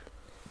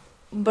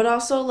 But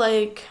also,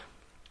 like,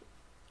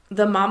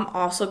 the mom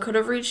also could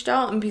have reached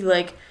out and be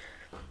like,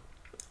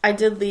 I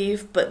did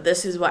leave, but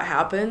this is what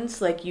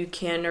happens. Like, you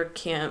can or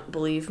can't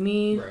believe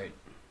me. Right.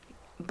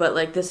 But,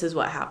 like, this is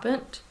what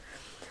happened.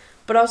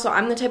 But also,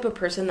 I'm the type of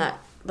person that,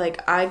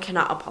 like, I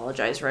cannot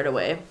apologize right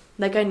away.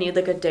 Like, I need,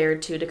 like, a day or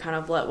two to kind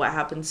of let what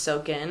happened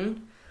soak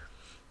in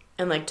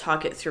and, like,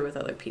 talk it through with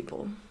other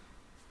people.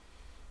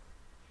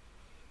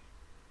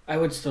 I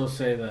would still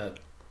say that.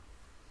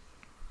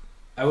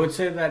 I would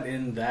say that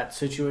in that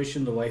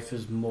situation, the wife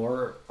is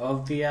more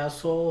of the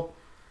asshole,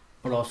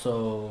 but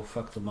also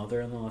fuck the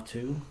mother-in-law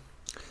too.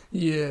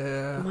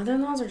 Yeah.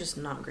 Mother-in-laws are just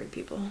not great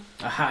people.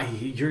 Aha,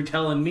 you're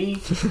telling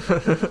me?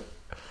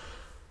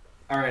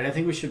 All right, I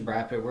think we should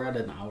wrap it. We're at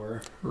an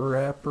hour.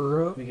 Wrap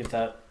her up. Let me get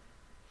that.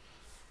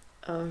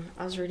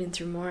 I was reading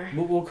through more.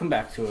 We'll come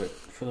back to it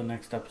for the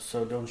next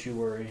episode. Don't you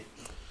worry.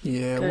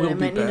 Yeah, Good, we'll I be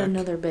might back. need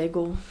another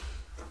bagel.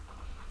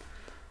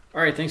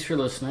 All right, thanks for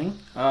listening.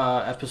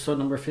 Episode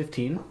number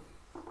 15.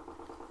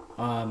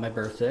 My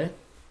birthday.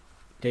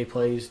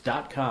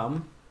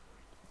 Dayplays.com.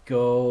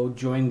 Go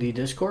join the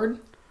Discord.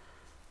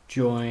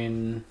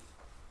 join.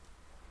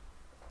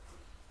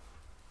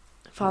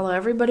 Follow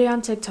everybody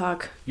on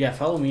TikTok. Yeah,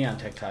 follow me on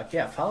TikTok.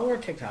 Yeah, follow our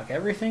TikTok.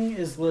 Everything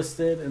is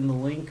listed in the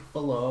link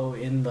below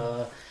in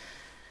the...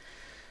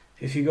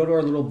 If you go to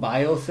our little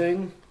bio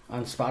thing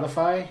on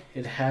Spotify,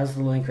 it has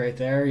the link right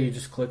there. You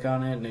just click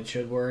on it and it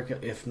should work.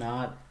 If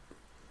not,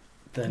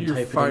 then You're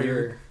type fired. it in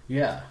your...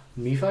 Yeah.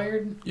 Me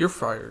fired? You're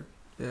fired.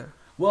 Yeah.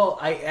 Well,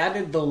 I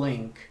added the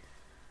link.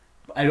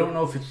 I don't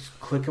know if it's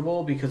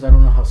clickable because I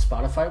don't know how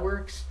Spotify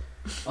works.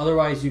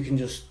 Otherwise, you can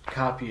just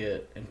copy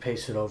it and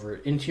paste it over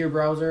into your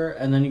browser,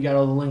 and then you got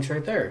all the links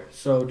right there.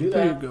 So do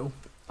There you that.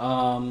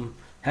 go.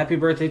 Happy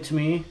birthday to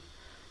me.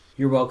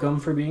 You're welcome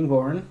for being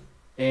born.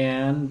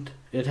 And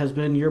it has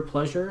been your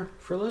pleasure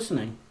for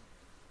listening.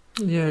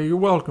 Yeah, you're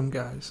welcome,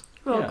 guys.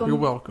 Welcome. You're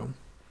welcome.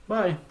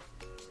 Bye.